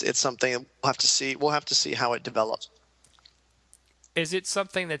think it's something we'll have to see. We'll have to see how it develops. Is it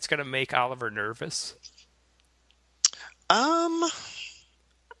something that's going to make Oliver nervous? I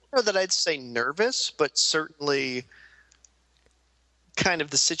don't know that I'd say nervous, but certainly kind of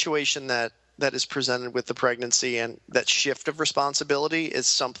the situation that is presented with the pregnancy and that shift of responsibility is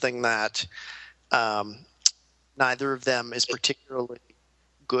something that neither of them is particularly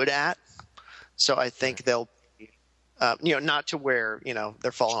good at. So I think they'll be, you know, not to where, you know,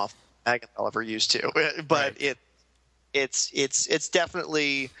 they're falling off the wagon Oliver used to, but right. It's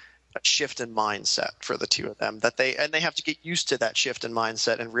definitely a shift in mindset for the two of them, that they have to get used to that shift in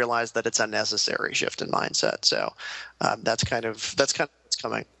mindset and realize that it's a necessary shift in mindset. So that's kind of what's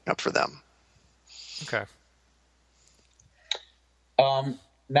coming up for them. Okay.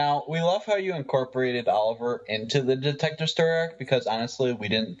 Now, we love how you incorporated Oliver into the detective story arc, because honestly, we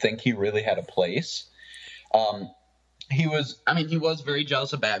didn't think he really had a place. He was very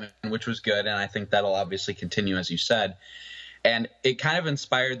jealous of Batman, which was good, and I think that'll obviously continue, as you said. And it kind of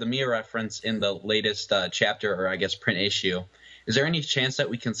inspired the Mia reference in the latest chapter, or I guess print issue. Is there any chance that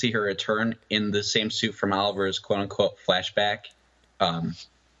we can see her return in the same suit from Oliver's quote-unquote flashback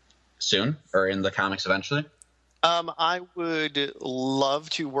soon, or in the comics eventually? I would love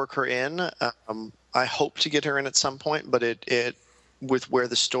to work her in. I hope to get her in at some point, but it with where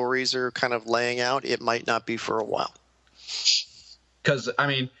the stories are kind of laying out, it might not be for a while. Because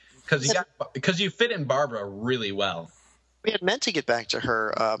you fit in Barbara really well. We had meant to get back to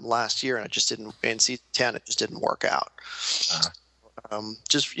her last year, and it just didn't. In season 10, it just didn't work out.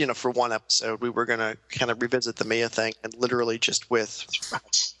 Just, you know, for one episode, we were going to kind of revisit the Mia thing, and literally just with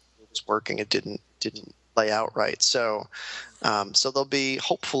it was working, it didn't lay out right. So there'll be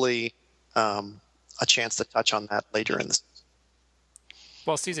hopefully a chance to touch on that later in the season.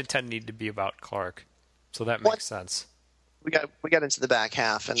 Well, season 10 needed to be about Clark, so that makes sense. We got into the back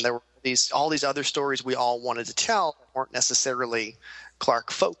half, and there were all these other stories we all wanted to tell that weren't necessarily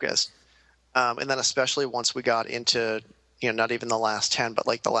Clark focused. And then especially once we got into, you know, not even the last 10, but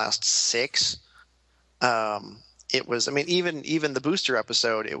like the last 6, it was, I mean, even the Booster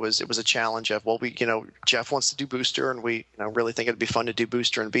episode, it was a challenge of, well, we, you know, Jeff wants to do Booster, and we, you know, really think it'd be fun to do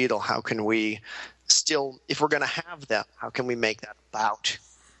Booster and Beetle. How can we still, if we're going to have them, how can we make that about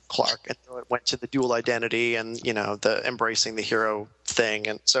Clark? And so it went to the dual identity and, you know, the embracing the hero thing.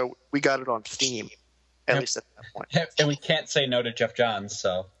 And so we got it on theme, at least at that point. And we can't say no to Jeff Johns,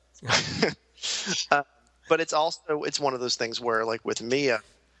 so. But it's one of those things where, like with Mia,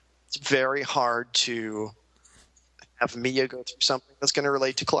 it's very hard to have Mia go through something that's going to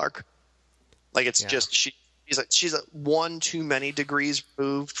relate to Clark. Like it's just she's one too many degrees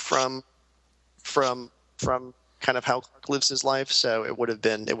removed from kind of how Clark lives his life. So it would have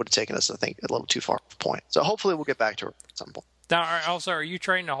taken us, I think, a little too far off point. So hopefully we'll get back to her at some point. Now, also, are you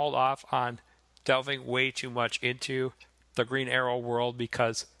trying to hold off on delving way too much into the Green Arrow world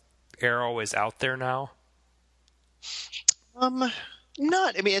because Arrow is out there now? Not.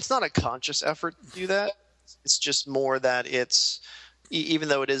 I mean, it's not a conscious effort to do that. It's just more that it's, even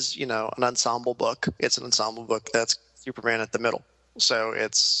though it is, an ensemble book, it's an ensemble book that's Superman at the middle. So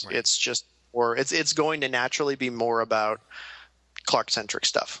it's just, or it's going to naturally be more about Clark-centric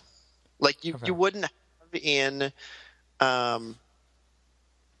stuff. Like you wouldn't have in, I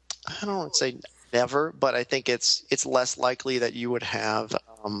don't want to say never, but I think it's less likely that you would have,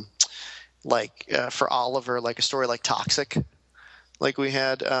 for Oliver, like a story like Toxic, like we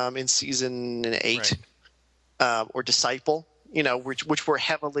had in season 8, or Disciple, which were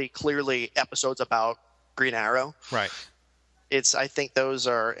heavily, clearly episodes about Green Arrow. Right. I think those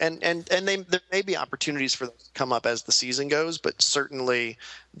are, and there may be opportunities for those to come up as the season goes, but certainly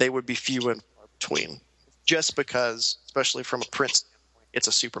they would be few and far between, just because, especially from a print standpoint, it's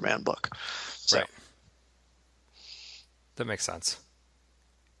a Superman book. So. Right. That makes sense.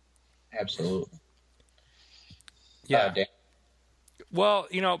 Absolutely. Yeah. Dan? Well,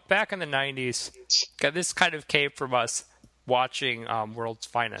 back in the 90s, this kind of came from us watching World's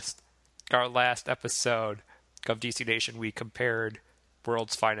Finest. Our last episode of DC Nation, we compared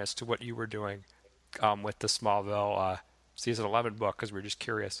World's Finest to what you were doing with the Smallville season 11 book, because we were just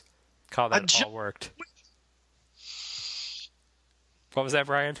curious how that all worked. What was that,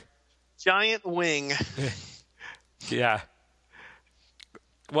 Brian? Giant wing. Yeah.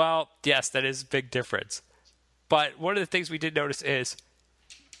 Well, yes, that is a big difference. But one of the things we did notice is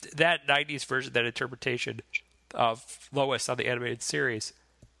that 90s version, that interpretation of Lois on the animated series,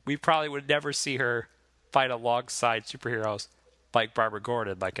 we probably would never see her fight alongside superheroes like Barbara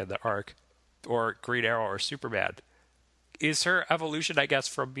Gordon, like in the arc, or Green Arrow or Superman. Is her evolution, I guess,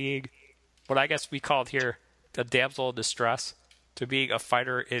 from being what I guess we called here a damsel in distress to being a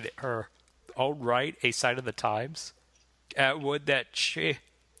fighter in her own right, a sign of the times? Would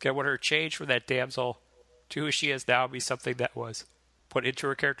her change from that damsel to who she is now be something that was put into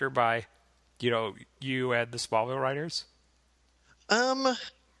her character by, you and the Smallville writers? I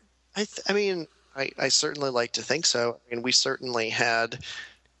certainly like to think so. I mean, we certainly had,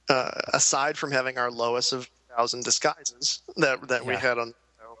 aside from having our Lois of 1,000 disguises that we had on,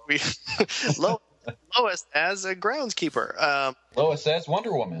 Lois as a groundskeeper. Lois as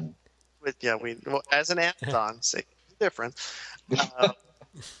Wonder Woman. As an Amazon, say different.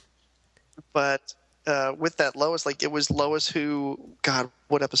 But with that Lois, it was Lois who, God,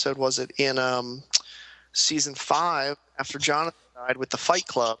 what episode was it in season 5 after Jonathan died with the Fight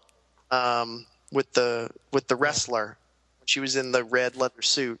Club, with the wrestler. She was in the red leather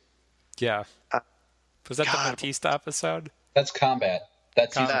suit. Yeah. Was that the Batista episode? That's Combat.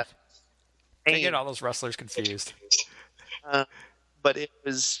 That's Combat. I get all those wrestlers confused. But it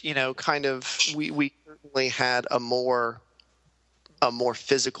was, kind of, we certainly had a more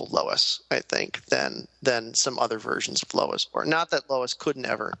physical Lois, I think, than some other versions of Lois. Or not that Lois couldn't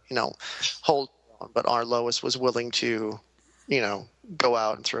ever, hold on, but our Lois was willing to, go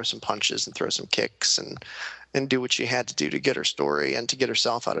out and throw some punches and throw some kicks and do what she had to do to get her story and to get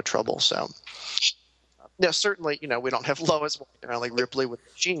herself out of trouble. So, certainly, we don't have Lois walking around like Ripley with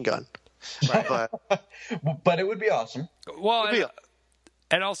a machine gun. Right. But it would be awesome. Well,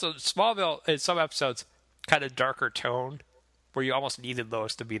 and also Smallville, in some episodes, kind of darker tone, where you almost needed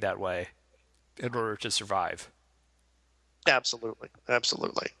Lois to be that way in order to survive. Absolutely.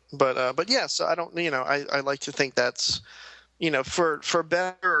 But yes, I don't. I like to think that's, for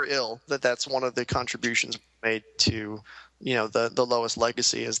better or ill, that's one of the contributions made to, the Lois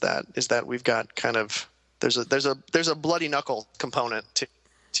legacy is that we've got kind of there's a bloody knuckle component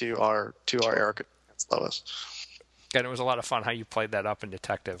to our Erica Lois. And it was a lot of fun how you played that up in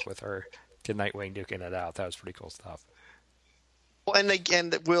Detective with her to Nightwing duking it out. That was pretty cool stuff. Well, and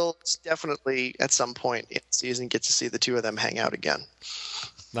again, we'll definitely at some point in the season get to see the two of them hang out again.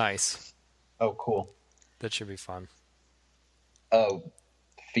 Nice. Oh, cool. That should be fun. Oh,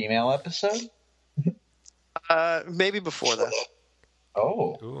 female episode? Maybe before that.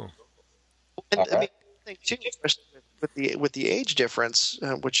 Oh. Ooh. And right. I mean, I think too, especially with the age difference,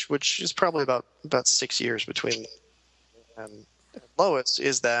 which is probably about 6 years between and Lois,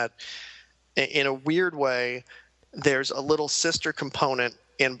 is that in a weird way, there's a little sister component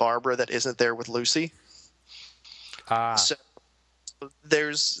in Barbara that isn't there with Lucy. So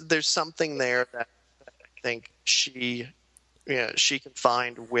there's something there that I think she can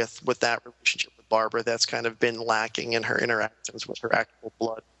find with that relationship with Barbara that's kind of been lacking in her interactions with her actual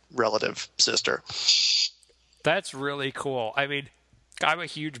blood relative sister. That's really cool. I mean, I'm a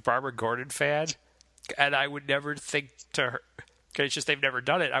huge Barbara Gordon fan, and I would never think 'Cause it's just they've never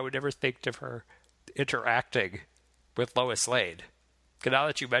done it. I would never think of her interacting with Lois Lane. 'Cause now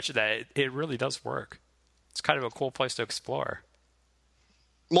that you mentioned that, it really does work. It's kind of a cool place to explore.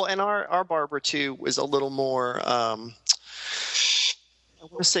 Well, and our Barbara too was a little more. I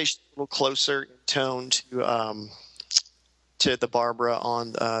want to say she's a little closer in tone to the Barbara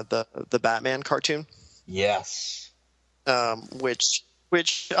on the Batman cartoon. Yes. Which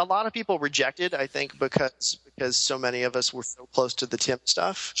a lot of people rejected, I think, because so many of us were so close to the Tim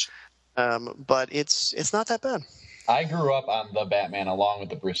stuff. But it's not that bad. I grew up on the Batman along with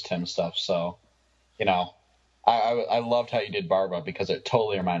the Bruce Timm stuff, so I loved how you did Barbara because it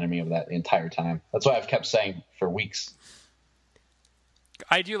totally reminded me of that the entire time. That's why I've kept saying for weeks.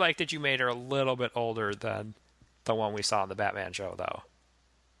 I do like that you made her a little bit older than the one we saw in the Batman show, though.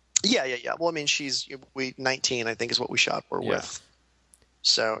 Yeah. Well, I mean, she's 19, I think, is what we shot her with.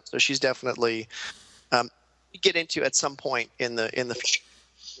 So she's definitely get into at some point in the future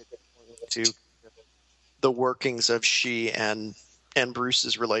to the workings of she and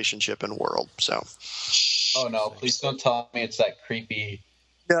Bruce's relationship and world. So. Oh no! Please don't tell me it's that creepy.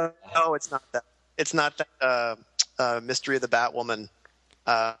 No, it's not that. It's not that Mystery of the Batwoman.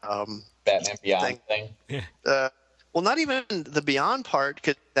 Batman Beyond thing. Well, not even the Beyond part,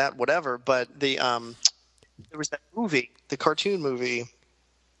 cause that whatever. But there was that movie, the cartoon movie,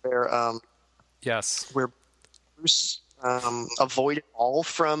 where where Bruce avoided all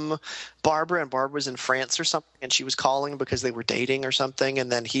from Barbara, and Barbara was in France or something, and she was calling because they were dating or something,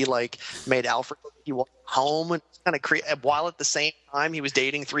 and then he made Alfred he walked home and kind of while at the same time he was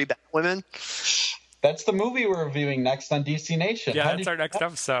dating 3 Batwomen. That's the movie we're reviewing next on DC Nation. Yeah, that's our next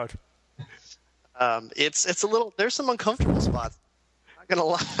episode. It's a little. There's some uncomfortable spots. Not gonna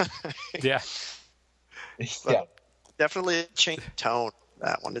lie. Yeah. Yeah. Definitely a change of tone.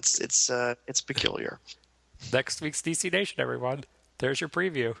 That one. It's peculiar. Next week's DC Nation, everyone. There's your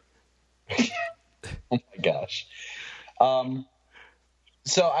preview. Oh my gosh.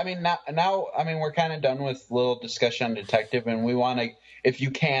 So I mean now I mean we're kind of done with little discussion on Detective, and we want to, if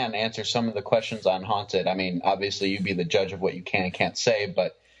you can, answer some of the questions on Haunted. I mean, obviously you be the judge of what you can and can't say,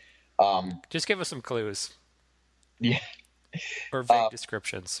 but just give us some clues. Yeah. Or vague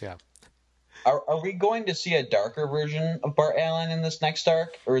descriptions. Yeah. Are we going to see a darker version of Bart Allen in this next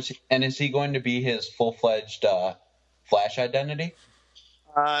arc, or is he going to be his full-fledged Flash identity?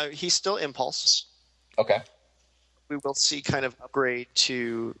 He's still Impulse. Okay. We will see kind of upgrade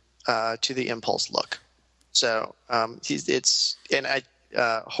to the Impulse look. So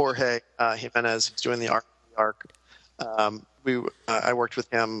Jorge Jimenez is doing the arc. I worked with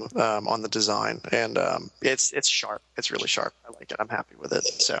him on the design, and it's sharp. It's really sharp. I like it. I'm happy with it.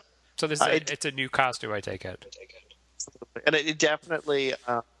 So this it's a new costume, I take it. And it definitely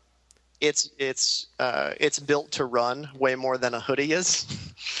it's built to run way more than a hoodie is.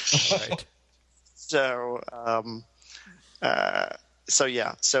 Right. So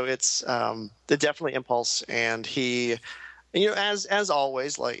it's definitely Impulse, and he, as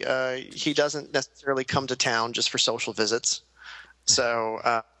always, he doesn't necessarily come to town just for social visits.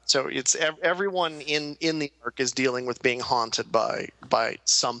 So it's everyone in the arc is dealing with being haunted by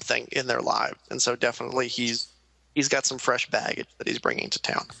something in their life, and so definitely he's got some fresh baggage that he's bringing to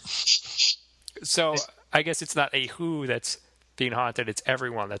town. So I guess it's not a who that's being haunted; it's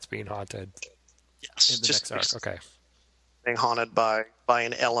everyone that's being haunted. Yes, in the next arc. Okay. Being haunted by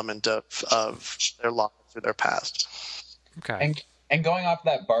an element of their lives or their past. Okay. And going off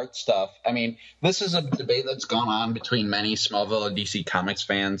that Bart stuff, I mean, this is a debate that's gone on between many Smallville and DC Comics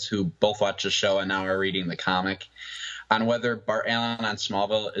fans who both watch the show and now are reading the comic on whether Bart Allen on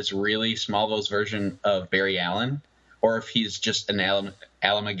Smallville is really Smallville's version of Barry Allen, or if he's just an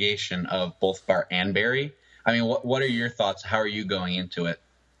amalgamation of both Bart and Barry. I mean, what are your thoughts? How are you going into it?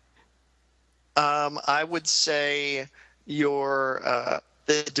 I would say the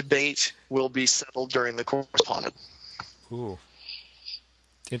debate will be settled during the correspondence. Ooh.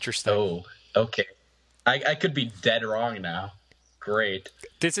 Interesting. Oh, okay. I could be dead wrong now. Great.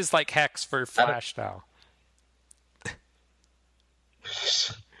 This is like Hex for Flash now.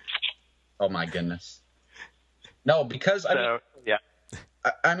 Oh my goodness. No, because I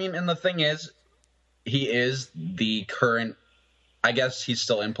mean, and the thing is, he is the current. I guess he's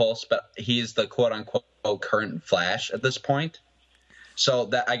still Impulse, but he's the quote unquote current Flash at this point. So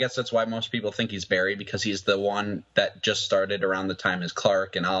I guess that's why most people think he's Barry, because he's the one that just started around the time as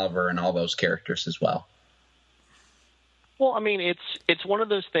Clark and Oliver and all those characters as well. Well, I mean, it's one of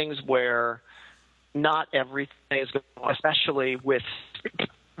those things where not everything is going to, especially with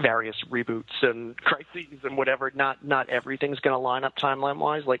various reboots and crises and whatever, not everything's going to line up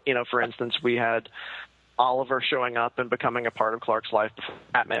timeline-wise. Like, for instance, we had Oliver showing up and becoming a part of Clark's life before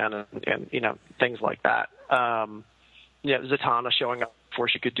Batman, and things like that. Zatanna showing up before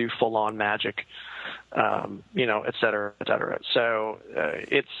she could do full-on magic, et cetera, et cetera. So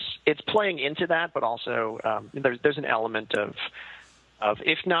it's playing into that, but also there's an element of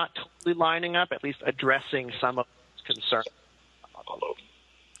if not totally lining up, at least addressing some of those concerns.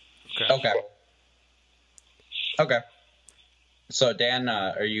 Okay. So Dan,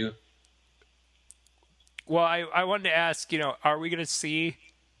 are you? Well, I wanted to ask, are we going to see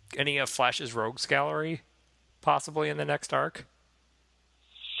any of Flash's Rogues Gallery possibly in the next arc?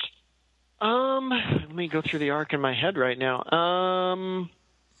 Let me go through the arc in my head right now.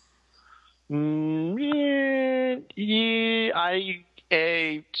 In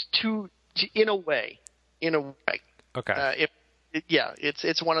a way. Okay.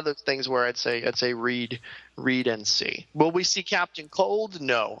 It's one of those things where I'd say read and see. Will we see Captain Cold?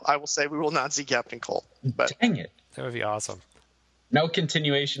 No, I will say we will not see Captain Cold. But dang it, that would be awesome. No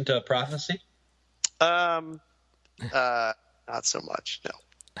continuation to Prophecy. Not so much. No.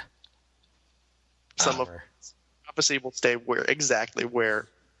 Some of Prophecy will stay where it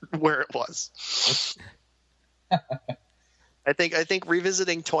was. I think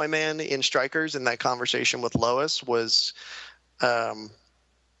revisiting Toyman in Strikers in that conversation with Lois was. No,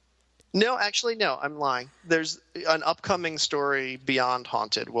 I'm lying. There's an upcoming story beyond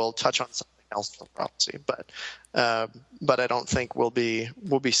Haunted. We'll touch on something else for Prophecy, but I don't think we'll be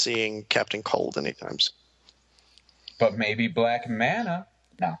seeing Captain Cold anytime soon. But maybe Black Mana.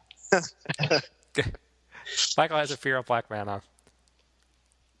 No. Michael has a fear of Black Mana.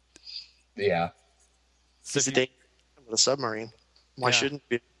 Yeah. So it's a submarine. Why shouldn't it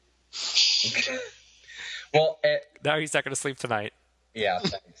be? Well, now he's not going to sleep tonight. Yeah,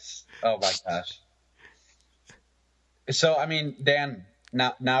 thanks. Oh my gosh. So, I mean, Dan,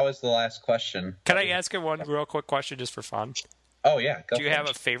 now is the last question. Can I ask you one real quick question just for fun? Oh yeah. Do you have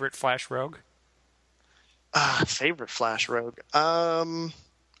a favorite Flash Rogue? Favorite Flash Rogue. I'm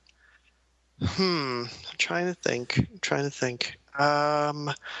trying to think. Trying to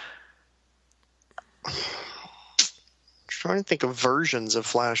think of versions of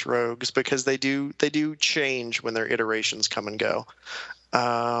Flash Rogues because they do change when their iterations come and go.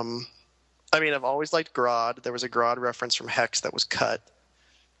 I've always liked Grodd. There was a Grodd reference from Hex that was cut.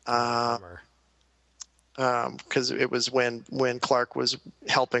 Because it was when Clark was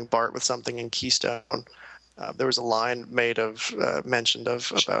helping Bart with something in Keystone. There was a line mentioned about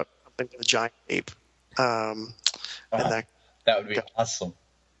something with a giant ape. And that would be awesome.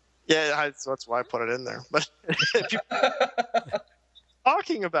 Yeah, that's why I put it in there. But if you're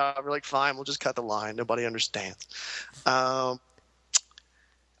talking about it, we're like, fine, we'll just cut the line. Nobody understands.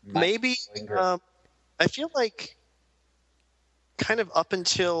 Maybe I feel like kind of up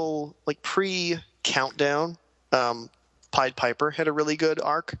until like pre-Countdown, Pied Piper had a really good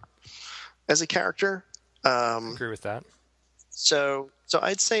arc as a character. I agree with that. So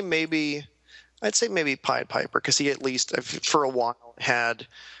I'd say maybe Pied Piper because he at least for a while had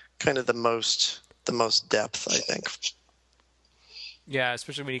kind of the most depth, I think. Yeah,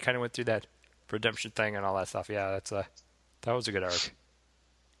 especially when he kind of went through that redemption thing and all that stuff. Yeah, that was a good arc.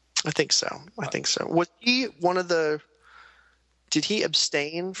 I think so. Was he one of the? Did he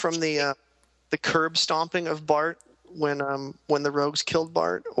abstain from the curb stomping of Bart when the Rogues killed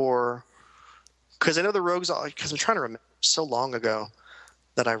Bart, or because I know the Rogues? Because I'm trying to remember so long ago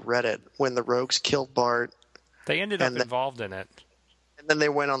that I read it when the Rogues killed Bart. They ended up involved in it. And then they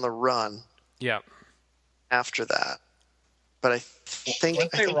went on the run. Yeah. After that, but I think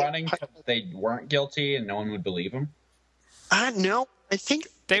weren't they running because they weren't guilty and no one would believe them? No, I think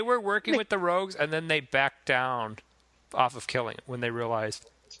they were working with the Rogues, and then they backed down off of killing him when they realized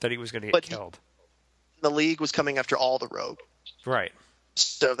that he was going to get killed. The League was coming after all the Rogues, right?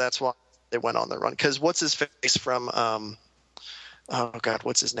 So that's why they went on the run. Because what's his face from? Oh God,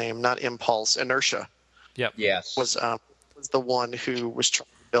 what's his name? Not Impulse, Inertia. Yep. Yes. Was the one who was trying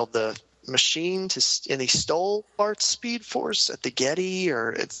to build the machine and he stole Bart's Speed Force at the Getty,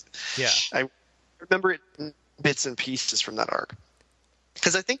 I remember it in bits and pieces from that arc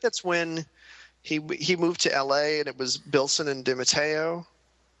because I think that's when he moved to LA and it was Bilson and DeMatteo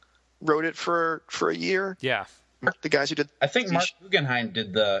wrote it for a year. Yeah, the guys who did. I think Mark Guggenheim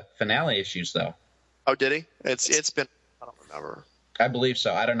did the finale issues though. Oh, did he? It's been, I don't remember. I believe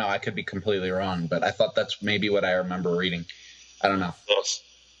so. I don't know. I could be completely wrong, but I thought that's maybe what I remember reading. I don't know.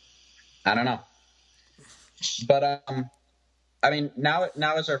 But I mean, now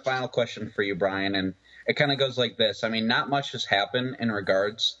is our final question for you, Bryan, and it kind of goes like this. I mean, not much has happened in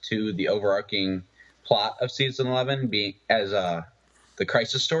regards to the overarching plot of season 11 being as the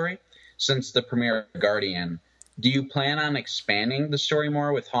Crisis story. since the premiere of Guardian, do you plan on expanding the story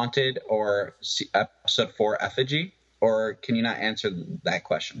more with Haunted or episode 4 Effigy, or can you not answer that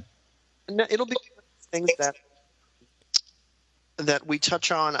question? No, it'll be things that we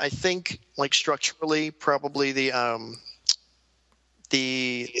touch on. I think, like structurally, probably the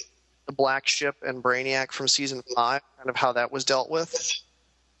Black Ship and Brainiac from season 5, kind of how that was dealt with,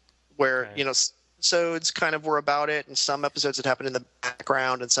 where episodes kind of were about it, and some episodes it happened in the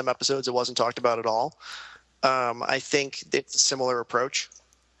background, and some episodes it wasn't talked about at all. I think it's a similar approach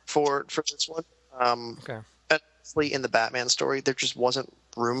for this one. Honestly, in the Batman story, there just wasn't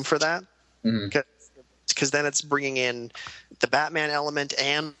room for that, because then it's bringing in the Batman element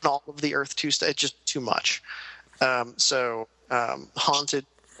and all of the Earth 2 stuff. It's just too much. Haunted,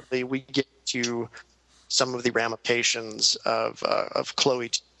 we get to some of the ramifications of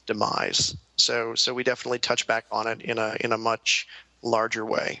Chloe's demise. So we definitely touch back on it in a much larger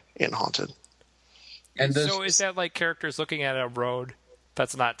way in Haunted. And so is that like characters looking at a road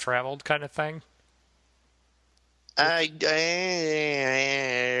that's not traveled kind of thing?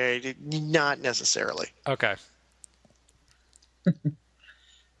 Not necessarily. Okay.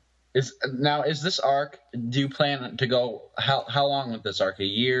 Is this arc, do you plan to go how long with this arc? A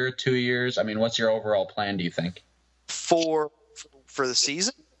year, 2 years? I mean, what's your overall plan, do you think? For the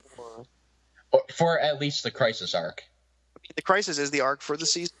season? Or for at least the Crisis arc. The Crisis is the arc for the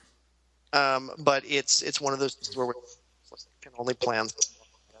season. But it's one of those where we can only plan,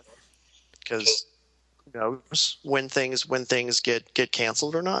 because who knows when things get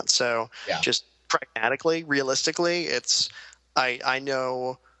canceled or not. So just pragmatically, realistically, I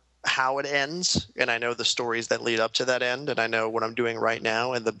know how it ends, and I know the stories that lead up to that end, and I know what I'm doing right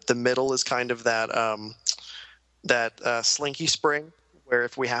now, and the middle is kind of that slinky spring, where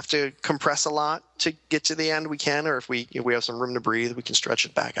if we have to compress a lot to get to the end, we can, or if we have some room to breathe, we can stretch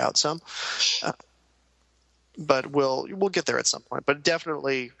it back out some. But we'll get there at some point. But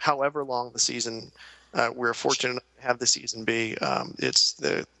definitely, however long the season, we're fortunate enough to have the season be, it's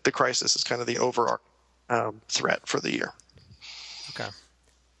the Crisis is kind of the overarching threat for the year. Okay.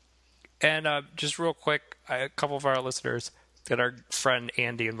 And just real quick, a couple of our listeners that our friend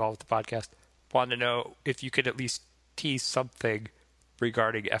Andy involved with the podcast wanted to know if you could at least tease something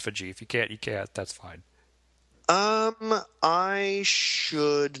regarding Effigy. If you can't, you can't. That's fine. I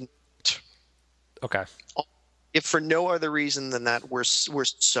should. Okay. If for no other reason than that we're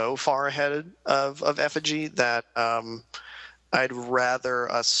so far ahead of Effigy that I'd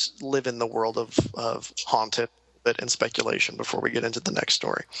rather us live in the world of Haunted bit in speculation before we get into the next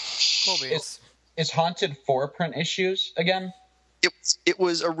story. Cool beans. Is Haunted 4 print issues again? It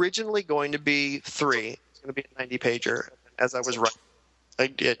was originally going to be 3. It's going to be a 90-pager. As I was writing,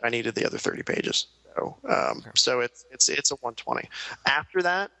 I needed the other 30 pages. So it's a 120. After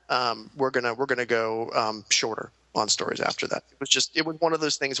that, we're gonna go shorter on stories after that. It was one of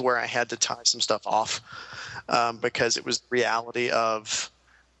those things where I had to tie some stuff off because it was the reality of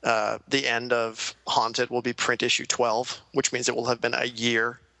the end of Haunted will be print issue 12, which means it will have been a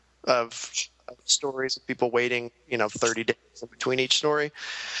year of stories of people waiting 30 days in between each story.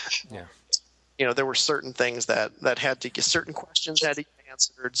 Yeah. There were certain things that had to get, certain questions had to get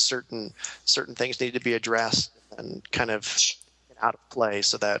answered, certain things needed to be addressed and kind of get out of play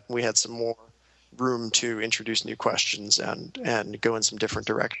so that we had some more room to introduce new questions and go in some different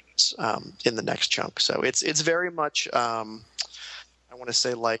directions in the next chunk. So it's very much I want to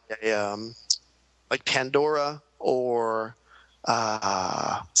say like Pandora or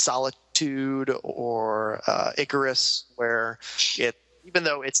Solitude or Icarus, where even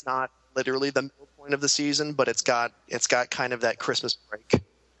though it's not literally the middle point of the season, but it's got kind of that Christmas break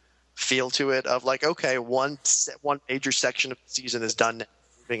feel to it of like, okay, one major section of the season is done now,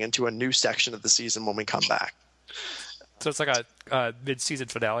 moving into a new section of the season when we come back. So it's like a mid-season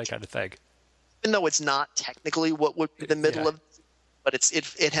finale kind of thing. Even though it's not technically what would be the middle of, but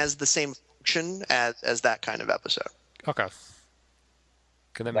it has the same function as that kind of episode. Okay,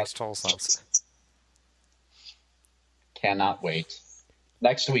 that makes total sense. Cannot wait.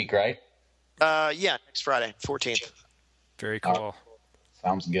 Next week, right? Yeah, next Friday, 14th. Very cool.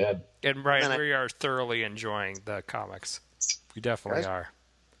 Sounds good. And Bryan, we are thoroughly enjoying the comics. We definitely are.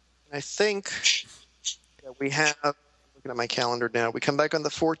 I think we have, looking at my calendar now, we come back on the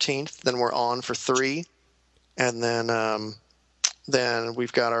 14th, then we're on for 3, and then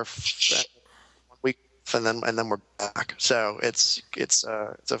we've got our 1 week, and then we're back. So it's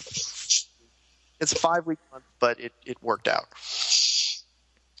a 5-week month, but it worked out.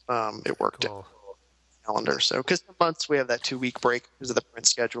 It worked out calendar. So because the months we have that 2-week break because of the print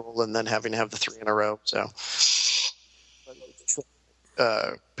schedule, and then having to have the 3 in a row. So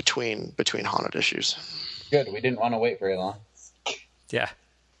between haunted issues. Good. We didn't want to wait very long. Yeah.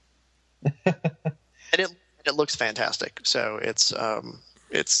 And it looks fantastic. So it's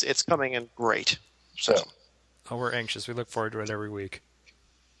coming in great. So we're anxious. We look forward to it every week.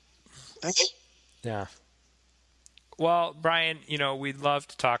 Thank you. Yeah. Well, Bryan, we'd love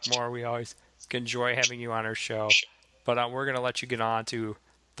to talk more. We always enjoy having you on our show. But we're going to let you get on to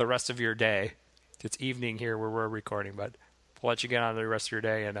the rest of your day. It's evening here where we're recording, but we'll let you get on to the rest of your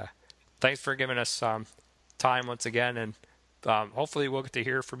day. And thanks for giving us some time once again. And hopefully we'll get to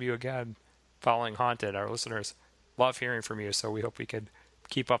hear from you again following Haunted. Our listeners love hearing from you, so we hope we can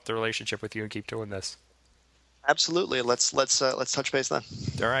keep up the relationship with you and keep doing this. Absolutely. Let's touch base then.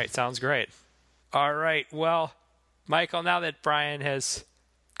 All right. Sounds great. All right. Well, Michael, now that Bryan has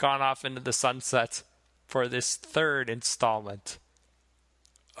gone off into the sunset for this third installment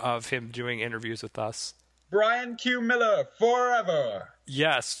of him doing interviews with us. Bryan Q. Miller, forever.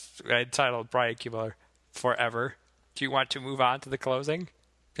 Yes, entitled Bryan Q. Miller, forever. Do you want to move on to the closing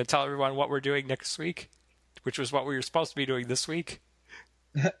and tell everyone what we're doing next week, which was what we were supposed to be doing this week?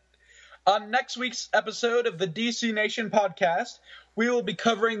 On next week's episode of the DC Nation podcast, we will be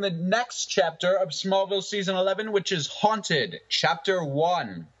covering the next chapter of Smallville Season 11, which is Haunted, Chapter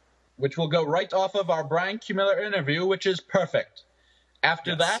 1, which will go right off of our Bryan Q. Miller interview, which is perfect.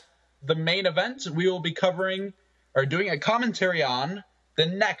 After that, the main event, we will be covering or doing a commentary on the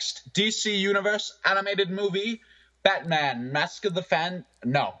next DC Universe animated movie, Batman, Mask of the Fan...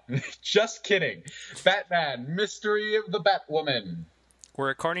 No, just kidding. Batman, Mystery of the Batwoman. Where,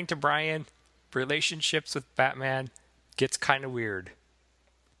 according to Bryan, relationships with Batman gets kind of weird.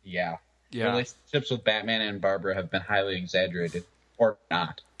 Yeah. Yeah. Relationships with Batman and Barbara have been highly exaggerated. Or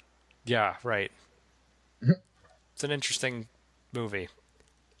not. Yeah, right. It's an interesting movie.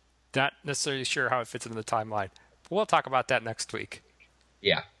 Not necessarily sure how it fits into the timeline. But we'll talk about that next week.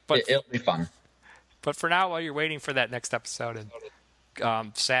 Yeah, but it'll be fun. But for now, while you're waiting for that next episode,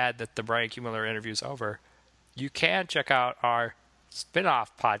 and sad that the Bryan Q. Miller interview is over, you can check out our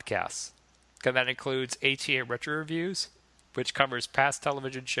spin-off podcasts. That includes ATA Retro Reviews, which covers past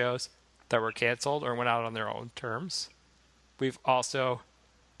television shows that were canceled or went out on their own terms. We've also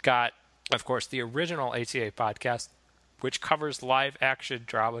got, of course, the original ATA podcast, which covers live-action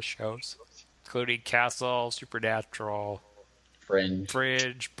drama shows, including Castle, Supernatural,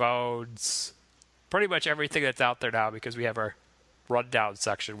 Fringe, Bones, pretty much everything that's out there now, because we have our rundown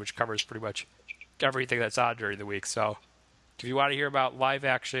section, which covers pretty much everything that's on during the week. So if you want to hear about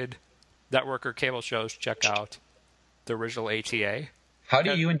live-action network or cable shows, check out the original ATA. How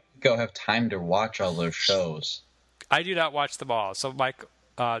do you and Nico have time to watch all those shows? I do not watch them all. So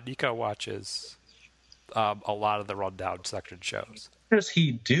Nico watches a lot of the rundown section shows. What does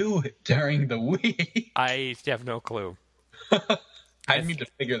he do during the week? I have no clue. I need to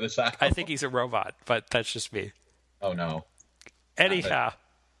figure this out. I think he's a robot, but that's just me. Oh, no. Anyhow.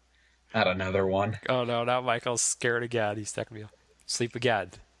 Not another one. Oh, no. Now Michael's scared again. He's taking me sleep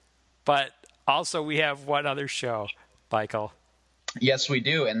again. But also we have one other show, Michael. Yes, we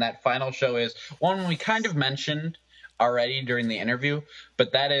do. And that final show is one we kind of mentioned already during the interview,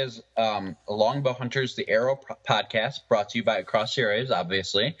 but that is Longbow Hunters, the Arrow podcast, brought to you by Across the Airwaves,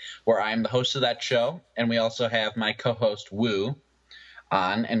 obviously, where I am the host of that show. And we also have my co-host, Woo,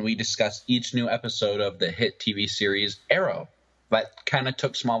 on, and we discuss each new episode of the hit TV series Arrow. That kind of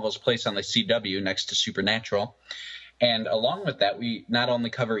took Smallville's place on the CW next to Supernatural. And along with that, we not only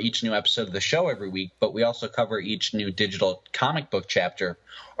cover each new episode of the show every week, but we also cover each new digital comic book chapter,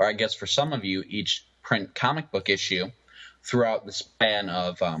 or I guess for some of you, each print comic book issue throughout the span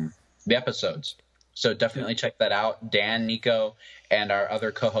of the episodes. So definitely check that out. Dan, Nico, and our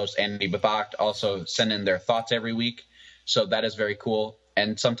other co-host, Andy Babacht, also send in their thoughts every week. So that is very cool.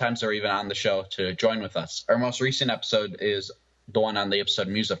 And sometimes they're even on the show to join with us. Our most recent episode is the one on the episode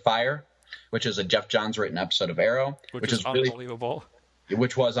Muse of Fire, which is a Jeff Johns written episode of Arrow. Which is unbelievable.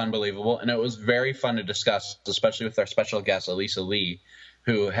 Which was unbelievable. And it was very fun to discuss, especially with our special guest, Elisa Lee,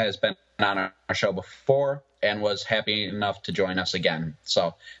 who has been on our show before and was happy enough to join us again.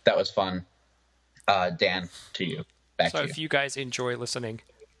 So that was fun. Dan, to you. Back to you. So if you guys enjoy listening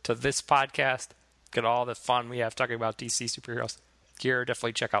to this podcast, get all the fun we have talking about DC superheroes here,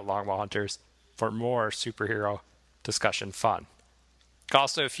 definitely check out Longbow Hunters for more superhero discussion fun.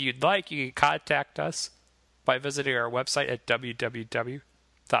 Also, if you'd like, you can contact us by visiting our website at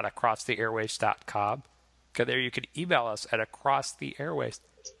www.acrosstheairwaves.com. There you can email us at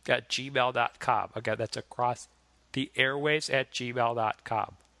acrosstheairwaves@gmail.com. Again, that's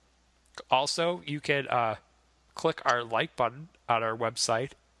acrosstheairwaves@gmail.com. Also, you can click our like button on our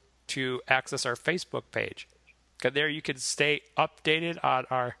website to access our Facebook page. And there you can stay updated on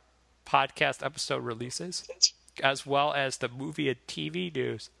our podcast episode releases, as well as the movie and TV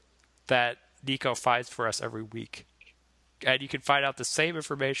news that Nico finds for us every week. And you can find out the same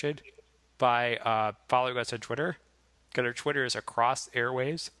information by following us on Twitter. Because our Twitter is Across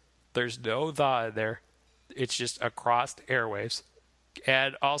Airwaves. There's no the in there. It's just Across Airwaves.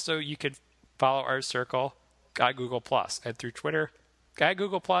 And also you can follow our circle on Google+. And through Twitter and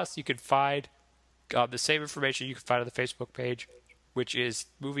Google+, you can find the same information you can find on the Facebook page, which is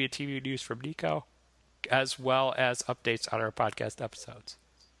movie and TV news from Nico, as well as updates on our podcast episodes.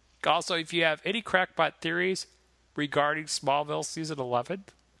 Also, if you have any crackpot theories regarding Smallville Season 11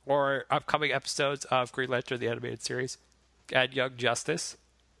 or upcoming episodes of Green Lantern, the animated series, and Young Justice,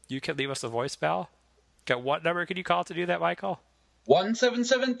 you can leave us a voicemail. Okay, what number can you call to do that, Michael?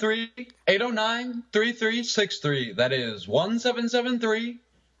 1773-809-3363. That is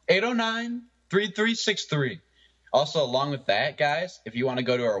 1773-809-3363. Also, along with that, guys, if you want to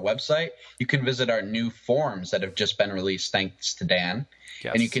go to our website, you can visit our new forums that have just been released thanks to Dan.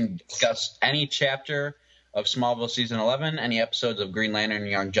 Yes. And you can discuss any chapter of Smallville Season 11, any episodes of Green Lantern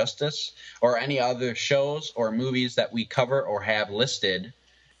and Young Justice, or any other shows or movies that we cover or have listed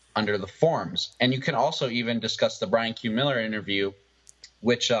under the forums. And you can also even discuss the Bryan Q. Miller interview,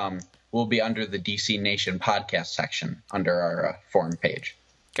 which will be under the DC Nation podcast section under our forum page.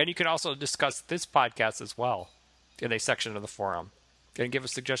 And you can also discuss this podcast as well in a section of the forum and give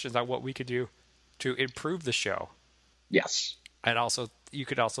us suggestions on what we could do to improve the show. Yes. And also, you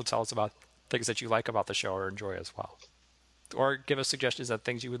could also tell us about things that you like about the show or enjoy as well. Or give us suggestions on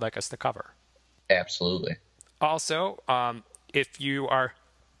things you would like us to cover. Absolutely. Also, if you are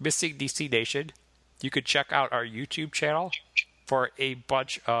missing DC Nation, you could check out our YouTube channel for a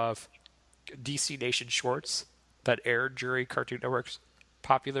bunch of DC Nation shorts that air during Cartoon Network's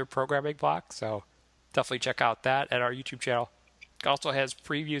popular programming block. So definitely check out that at our YouTube channel. It also has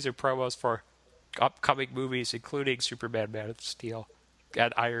previews and promos for upcoming movies, including Superman, Man of Steel,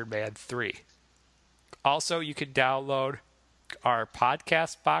 and Iron Man 3. Also, you can download our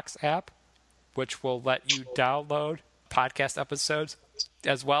Podcast Box app, which will let you download podcast episodes,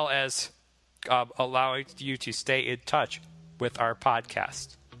 as well as allowing you to stay in touch with our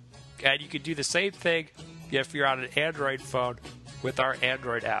podcast. And you can do the same thing if you're on an Android phone with our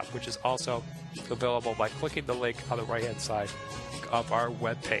Android app, which is also available by clicking the link on the right-hand side of our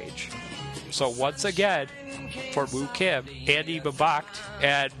webpage. So once again, for Moo Kim, Andy Babakt,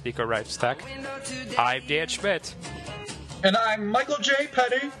 and Nico Reifstek, I'm Dan Schmidt. And I'm Michael J.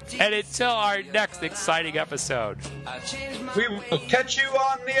 Petty. And until our next exciting episode, we will catch you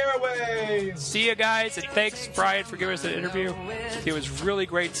on the airwaves. See you guys, and thanks, Bryan, for giving us an interview. It was really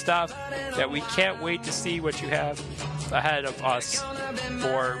great stuff that we can't wait to see what you have ahead of us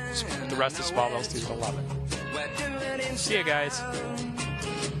for the rest of Smallville Season 11. See you guys.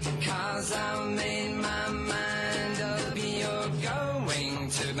 'Cause I made my mind up, you're going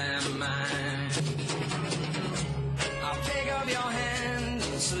to my mind. I'll pick up your hand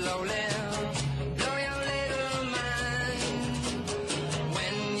slowly, blow your little mind.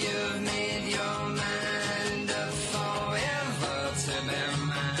 When you've made your mind up forever to be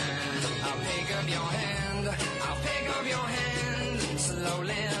mine, I'll pick up your hand, I'll pick up your hand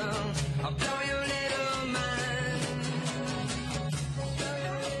slowly, I'll blow your little mind.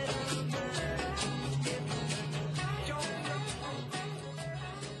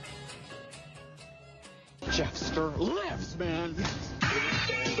 Jeffster lives, man.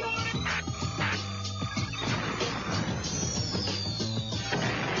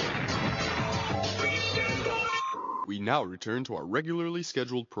 We now return to our regularly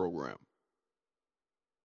scheduled program.